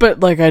 But,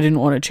 like, I didn't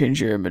want to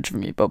change your image of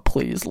me, but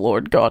please,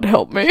 Lord God,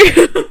 help me.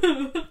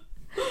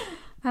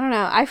 I don't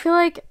know. I feel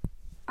like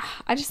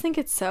I just think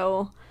it's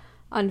so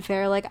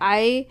unfair. Like,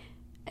 I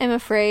am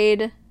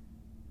afraid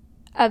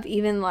of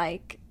even,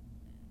 like,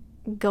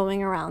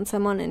 going around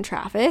someone in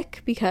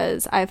traffic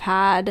because I've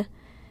had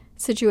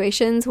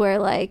situations where,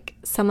 like,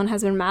 someone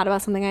has been mad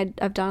about something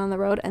I've done on the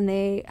road and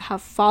they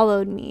have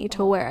followed me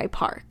to where I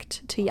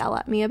parked to yell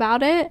at me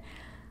about it,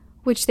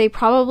 which they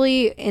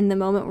probably in the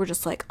moment were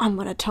just like, I'm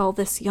gonna tell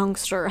this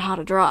youngster how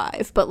to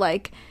drive. But,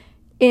 like,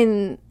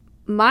 in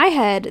my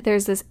head,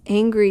 there's this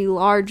angry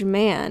large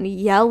man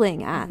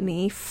yelling at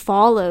me,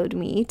 followed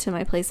me to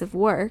my place of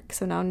work,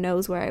 so now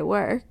knows where I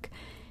work,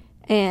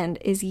 and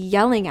is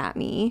yelling at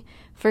me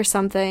for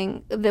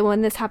something that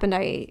when this happened,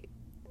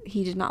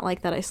 he did not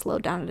like that I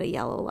slowed down at a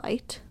yellow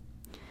light.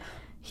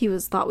 He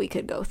thought we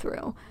could go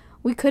through.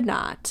 We could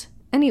not.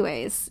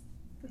 Anyways,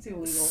 That's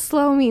illegal.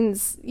 Slow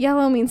means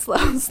yellow means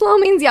slow. Slow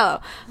means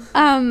yellow.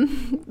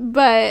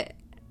 But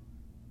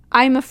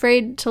I'm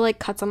afraid to, like,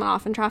 cut someone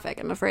off in traffic.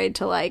 I'm afraid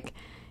to, like,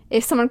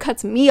 if someone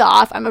cuts me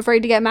off, I'm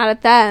afraid to get mad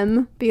at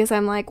them because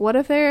I'm like, what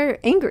if they're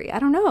angry? I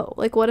don't know.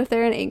 Like, what if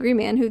they're an angry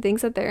man who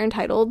thinks that they're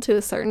entitled to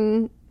a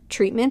certain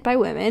treatment by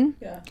women?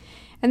 Yeah.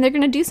 And they're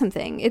going to do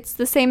something. It's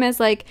the same as,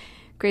 like,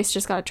 Grace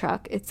just got a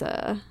truck. It's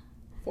a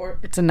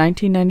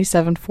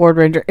 1997 Ford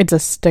Ranger. It's a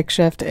stick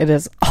shift. It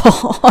is,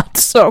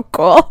 it's so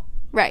cool.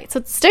 Right. So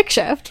it's stick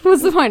shift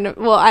was the point of,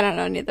 well, I don't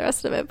know any of the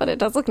rest of it, but it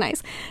does look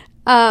nice.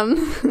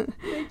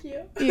 Thank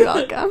you. You're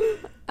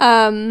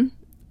welcome.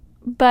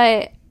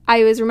 But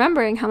I was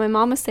remembering how my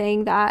mom was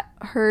saying that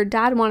her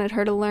dad wanted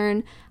her to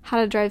learn how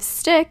to drive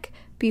stick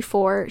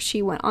before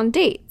she went on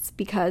dates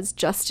because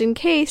just in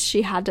case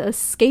she had to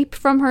escape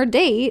from her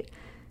date,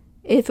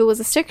 if it was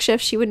a stick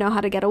shift, she would know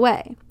how to get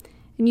away.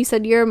 And you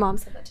said your mom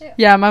said that too.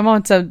 Yeah, my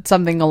mom said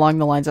something along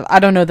the lines of, I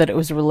don't know that it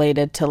was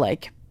related to,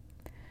 like,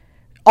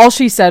 all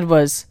she said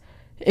was,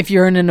 if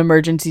you're in an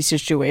emergency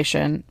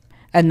situation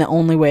and the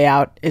only way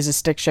out is a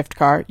stick shift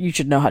car, you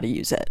should know how to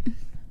use it.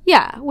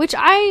 Yeah, which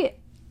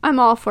I'm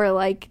all for,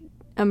 like,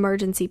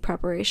 emergency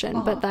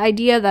preparation, but the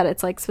idea that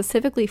it's, like,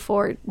 specifically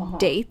for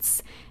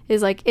dates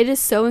is, like, it is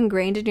so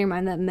ingrained in your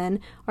mind that men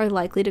are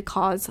likely to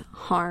cause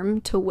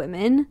harm to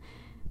women.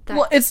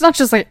 Well, it's not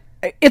just, like,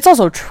 it's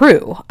also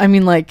true. I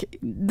mean, like,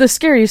 the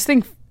scariest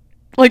thing,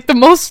 like, the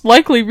most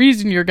likely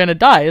reason you're gonna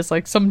die is,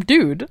 like, some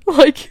dude.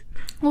 Like,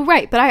 well,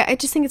 right, but I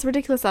just think it's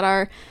ridiculous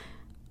that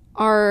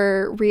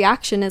our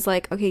reaction is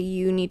like, okay,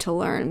 you need to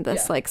learn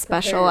this, like,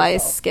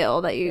 specialized skill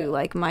that you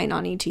like might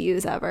not need to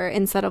use ever,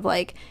 instead of,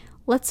 like,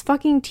 let's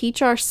fucking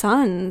teach our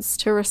sons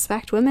to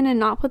respect women and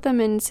not put them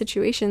in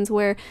situations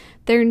where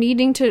they're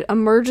needing to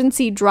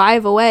emergency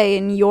drive away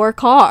in your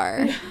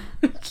car.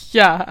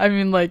 yeah, I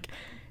mean, like,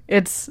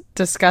 it's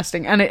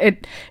disgusting. And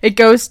it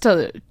goes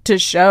to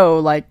show,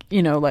 like,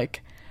 you know,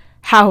 like,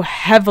 how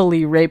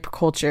heavily rape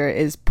culture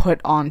is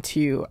put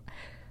onto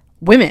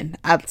women.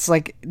 It's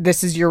like,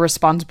 this is your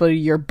responsibility,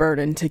 your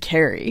burden to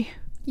carry.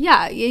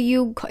 Yeah,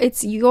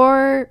 it's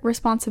your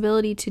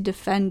responsibility to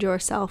defend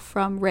yourself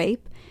from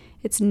rape.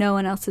 It's no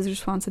one else's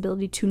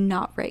responsibility to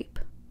not rape.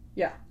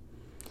 Yeah.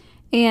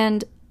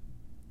 And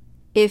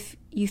if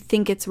you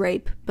think it's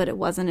rape, but it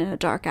wasn't in a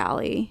dark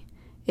alley,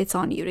 it's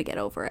on you to get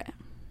over it.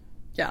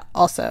 Yeah.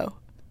 Also,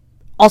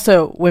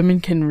 women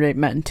can rape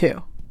men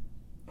too.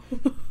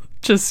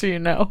 Just so you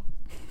know.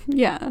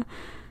 Yeah.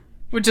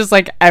 Which is,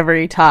 like,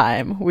 every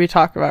time we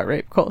talk about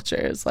rape culture,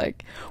 it's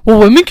like, well,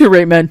 women can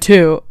rape men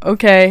too.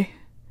 Okay.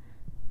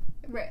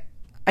 Right.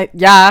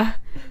 Yeah.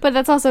 But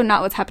that's also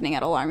not what's happening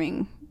at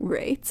alarming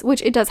rates,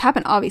 which it does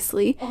happen,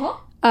 obviously.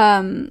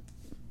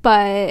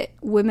 But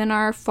women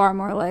are far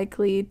more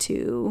likely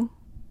to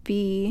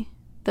be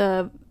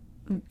the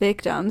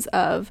victims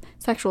of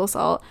sexual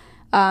assault.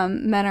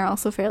 Men are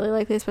also fairly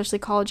likely, especially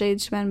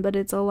college-aged men, but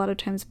it's a lot of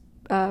times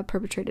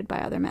perpetrated by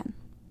other men.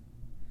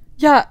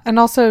 Yeah, and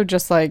also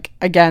just, like,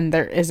 again,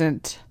 there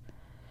isn't,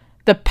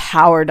 the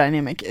power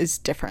dynamic is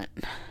different.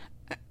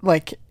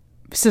 Like,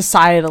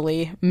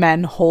 societally,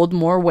 men hold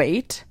more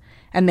weight,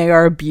 And they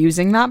are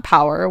abusing that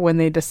power when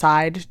they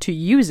decide to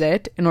use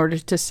it in order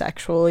to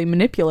sexually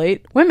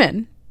manipulate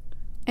women.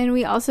 And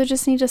we also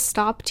just need to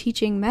stop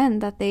teaching men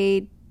that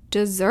they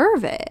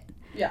deserve it.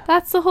 Yeah.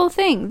 That's the whole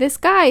thing. This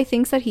guy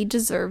thinks that he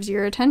deserves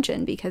your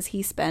attention because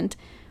he spent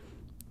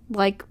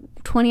like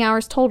 20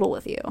 hours total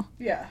with you.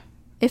 Yeah.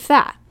 If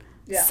that.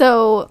 Yeah.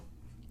 So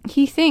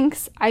he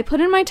thinks, I put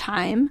in my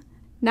time.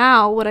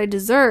 Now what I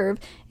deserve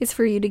is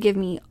for you to give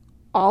me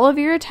all of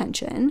your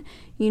attention.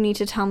 You need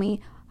to tell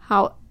me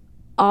how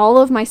all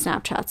of my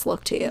Snapchats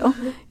look to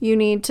you. You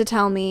need to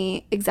tell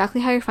me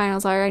exactly how your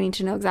finals are. I need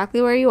to know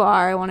exactly where you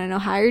are. I want to know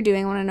how you're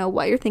doing. I want to know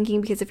what you're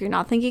thinking, because if you're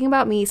not thinking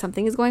about me,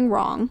 something is going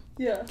wrong.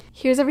 Yeah.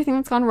 Here's everything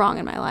that's gone wrong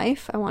in my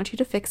life. I want you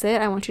to fix it.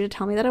 I want you to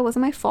tell me that it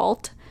wasn't my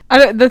fault.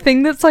 The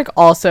thing that's like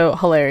also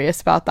hilarious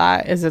about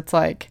that is it's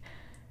like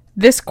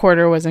this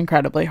quarter was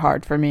incredibly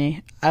hard for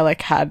me. I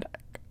like had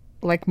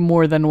like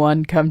more than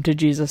one come to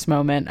Jesus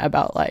moment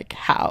about like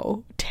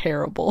how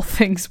terrible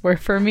things were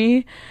for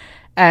me.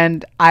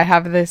 And I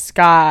have this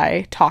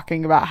guy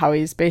talking about how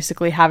he's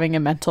basically having a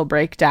mental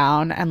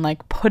breakdown and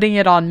like putting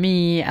it on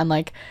me, and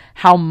like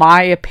how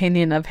my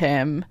opinion of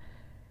him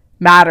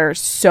matters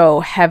so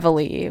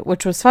heavily,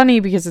 which was funny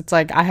because it's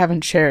like I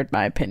haven't shared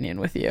my opinion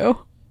with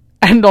you.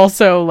 And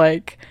also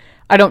like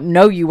I don't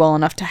know you well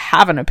enough to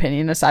have an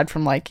opinion aside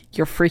from like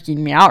you're freaking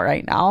me out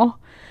right now.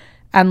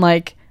 And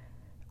like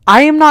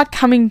I am not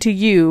coming to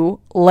you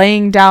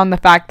laying down the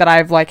fact that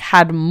I've like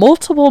had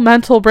multiple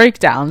mental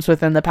breakdowns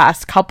within the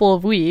past couple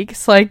of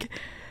weeks. Like,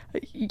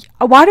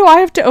 why do I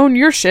have to own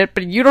your shit,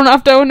 but you don't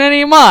have to own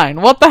any of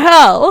mine? What the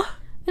hell?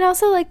 And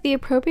also, like, the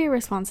appropriate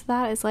response to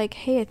that is like,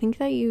 hey, I think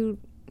that you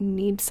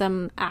need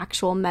some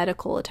actual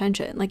medical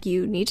attention. Like,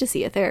 you need to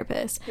see a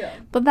therapist. Yeah.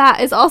 But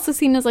that is also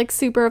seen as like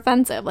super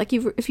offensive. Like,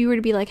 if you were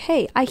to be like,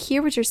 hey, I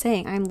hear what you're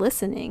saying, I'm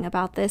listening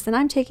about this, and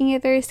I'm taking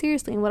it very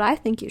seriously, and what I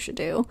think you should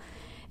do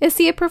is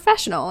see a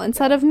professional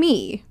instead of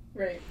me.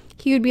 Right.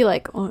 He would be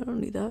like, oh, I don't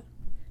need that.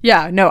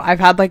 Yeah, no, I've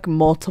had like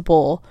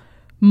multiple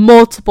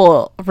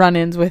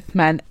run-ins with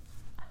men.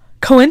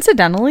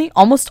 Coincidentally,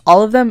 almost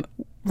all of them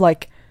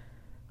like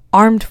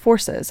armed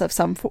forces of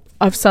some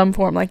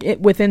form, like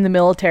within the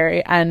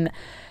military. And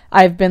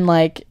I've been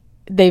like,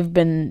 they've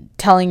been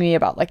telling me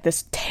about like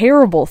this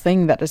terrible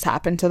thing that has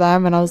happened to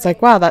them. And I was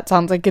like, wow, that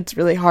sounds like it's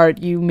really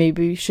hard. You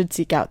maybe should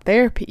seek out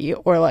therapy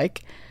or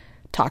like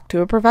talk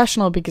to a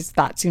professional, because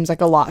that seems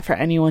like a lot for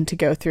anyone to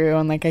go through,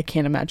 and like I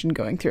can't imagine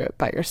going through it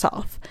by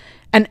yourself.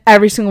 And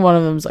every single one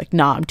of them is like,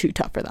 nah, I'm too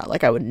tough for that,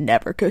 like I would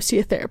never go see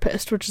a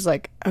therapist. Which is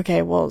like,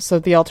 okay, well, so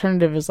the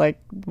alternative is like,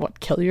 what,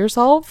 kill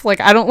yourself?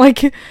 Like I don't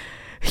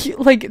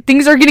like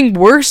things are getting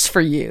worse for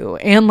you,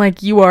 and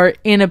like you are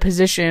in a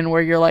position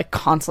where you're like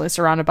constantly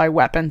surrounded by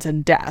weapons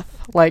and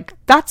death. Like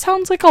that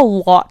sounds like a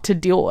lot to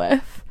deal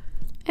with.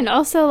 And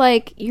also,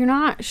 like, you're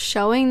not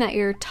showing that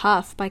you're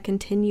tough by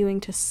continuing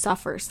to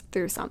suffer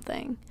through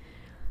something.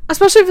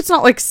 Especially if it's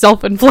not, like,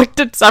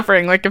 self-inflicted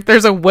suffering. Like, if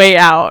there's a way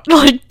out,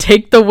 like,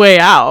 take the way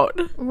out.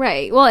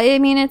 Right. Well, I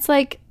mean, it's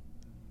like,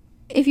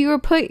 if you were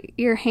put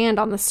your hand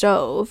on the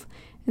stove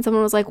and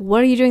someone was like,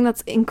 what are you doing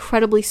that's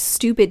incredibly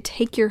stupid?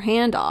 Take your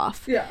hand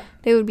off. Yeah.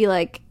 They would be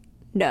like,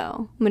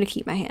 no, I'm going to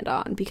keep my hand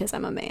on because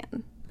I'm a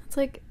man. It's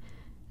like,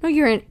 no,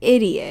 you're an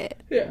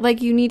idiot. Yeah.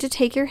 Like, you need to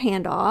take your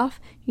hand off.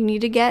 You need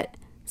to get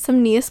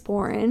some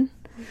Neosporin.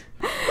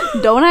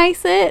 Don't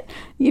ice it.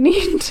 You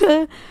need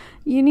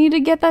to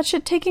get that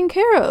shit taken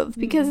care of,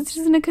 because it's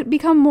just going to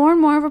become more and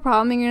more of a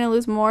problem, and you're going to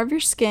lose more of your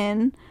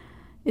skin.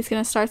 It's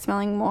going to start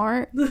smelling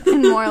more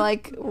and more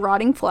like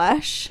rotting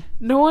flesh.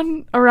 No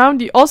one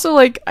around you. Also,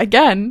 like,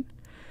 again,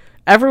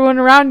 everyone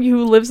around you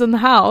who lives in the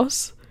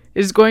house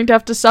is going to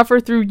have to suffer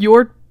through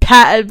your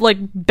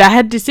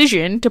bad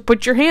decision to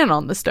put your hand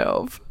on the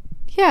stove.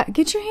 Yeah,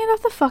 get your hand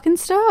off the fucking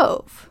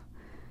stove.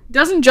 It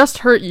doesn't just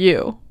hurt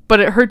you, but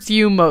it hurts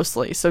you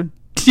mostly, so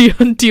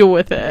deal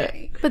with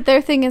it. But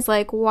their thing is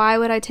like, why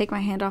would I take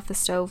my hand off the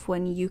stove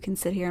when you can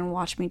sit here and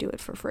watch me do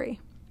it for free?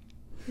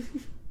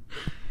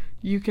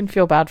 You can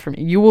feel bad for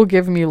me. You will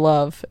give me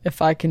love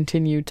if I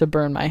continue to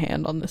burn my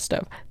hand on the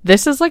stove.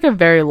 This is like a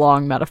very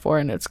long metaphor,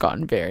 and it's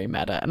gotten very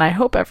meta, and I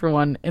hope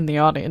everyone in the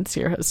audience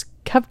here has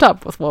kept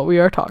up with what we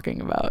are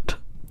talking about.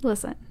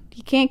 Listen,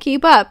 you can't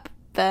keep up,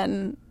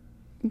 then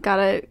you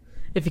gotta...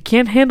 If you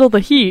can't handle the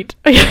heat,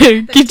 get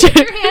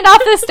your hand off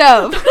the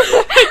stove.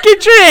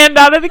 Get your hand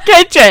out of the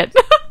kitchen.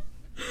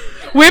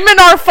 Women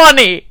are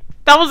funny.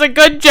 That was a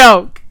good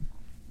joke.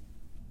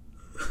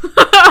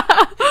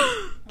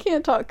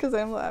 Can't talk because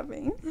I'm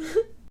laughing.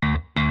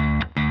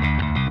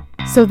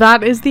 So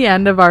that is the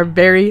end of our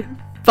very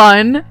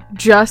fun,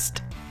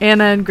 just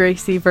Anna and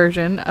Gracie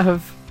version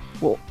of,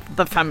 well,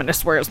 the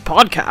Feminist Wears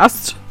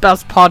podcast.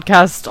 Best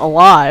podcast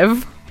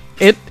alive.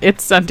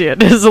 It's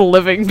sentient. It is a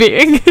living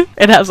being.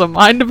 It has a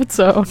mind of its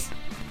own.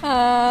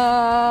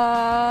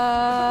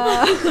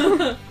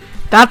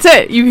 That's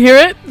it. You hear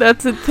it?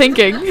 That's it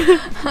thinking.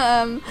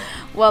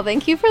 Well,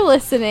 thank you for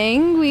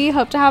listening. We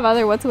hope to have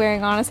other What's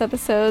Wearing On Us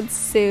episodes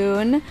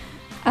soon.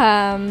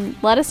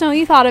 Let us know what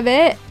you thought of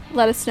it.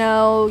 Let us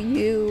know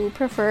you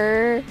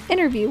prefer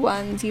interview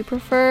ones. You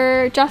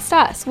prefer just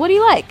us. What do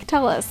you like?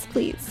 Tell us,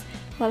 please.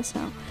 Let us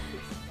know.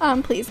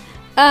 Please.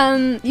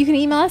 You can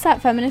email us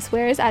at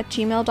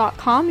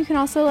feministwears@gmail.com. You can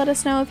also let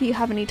us know if you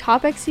have any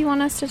topics you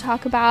want us to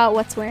talk about,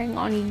 what's wearing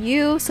on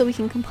you, so we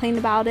can complain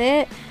about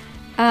it.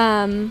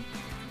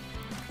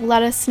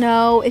 Let us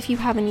know if you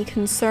have any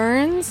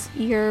concerns.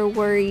 You're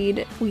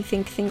worried we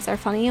think things are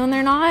funny when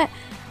they're not.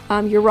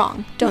 You're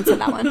wrong. Don't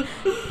send that one.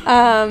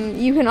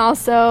 You can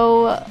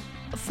also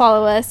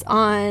follow us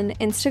on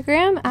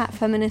Instagram at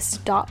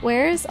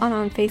feminist.wears,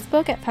 on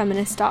Facebook at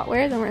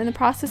feminist.wears, and we're in the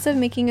process of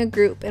making a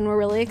group, and we're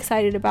really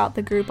excited about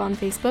the group on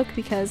Facebook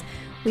because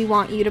we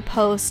want you to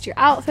post your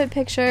outfit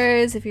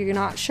pictures. If you're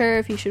not sure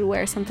if you should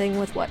wear something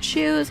with what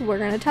shoes, we're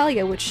going to tell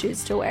you which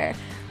shoes to wear.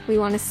 We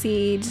want to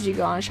see, did you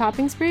go on a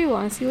shopping spree? We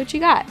want to see what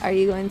you got. Are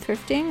you going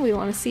thrifting? We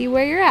want to see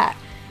where you're at.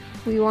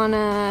 We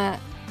want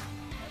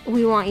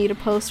you to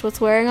post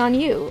what's wearing on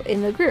you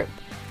in the group.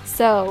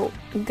 So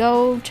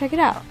go check it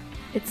out.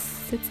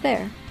 It's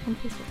there on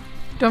Facebook.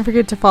 Don't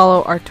forget to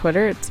follow our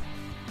Twitter. It's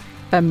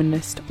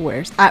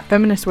feministwears, at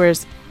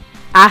feministwears,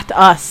 at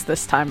us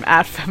this time,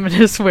 at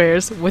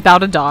feministwears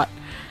without a dot.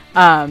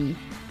 Hang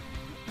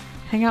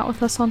out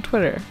with us on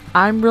Twitter.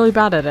 I'm really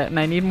bad at it, and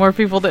I need more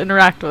people to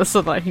interact with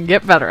so that I can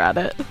get better at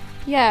it.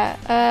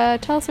 Yeah,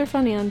 tell us we're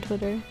funny on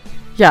Twitter.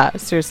 Yeah,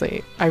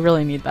 seriously, I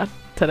really need that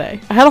today.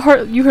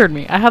 You heard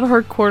me. I had a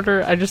hard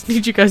quarter. I just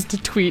need you guys to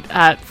tweet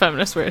at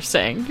feministwears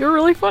saying, you're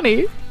really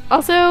funny.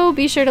 Also,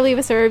 be sure to leave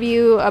us a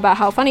review about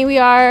how funny we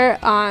are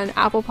on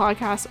Apple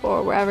Podcasts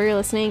or wherever you're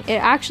listening.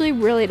 It actually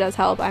really does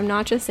help. I'm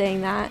not just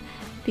saying that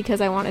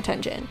because I want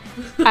attention.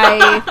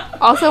 I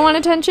also want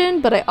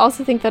attention, but I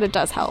also think that it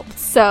does help.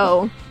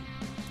 So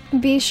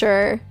be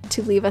sure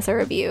to leave us a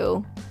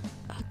review.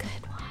 A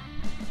good one.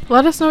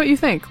 Let us know what you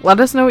think. Let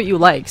us know what you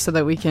like so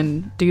that we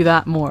can do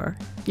that more.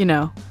 You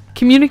know,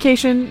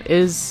 communication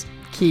is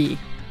key.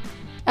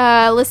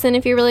 Listen,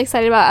 if you're really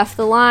excited about F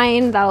the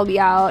Line, that'll be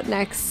out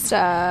next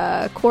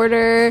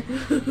quarter,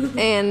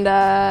 and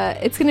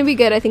it's gonna be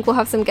good. I think we'll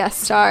have some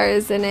guest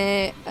stars in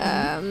it.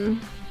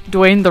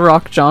 Dwayne "The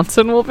Rock"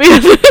 Johnson will be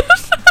in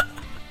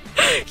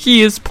it.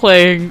 He is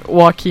playing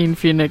Joaquin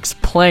Phoenix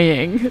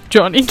playing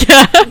Johnny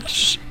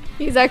Cash.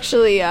 He's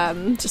actually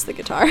just the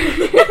guitar.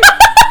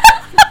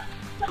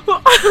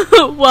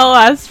 Well,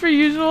 as per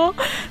usual,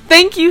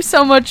 thank you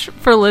so much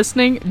for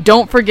listening.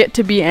 Don't forget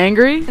to be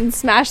angry and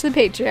smash the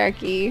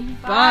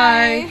patriarchy.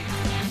 Bye.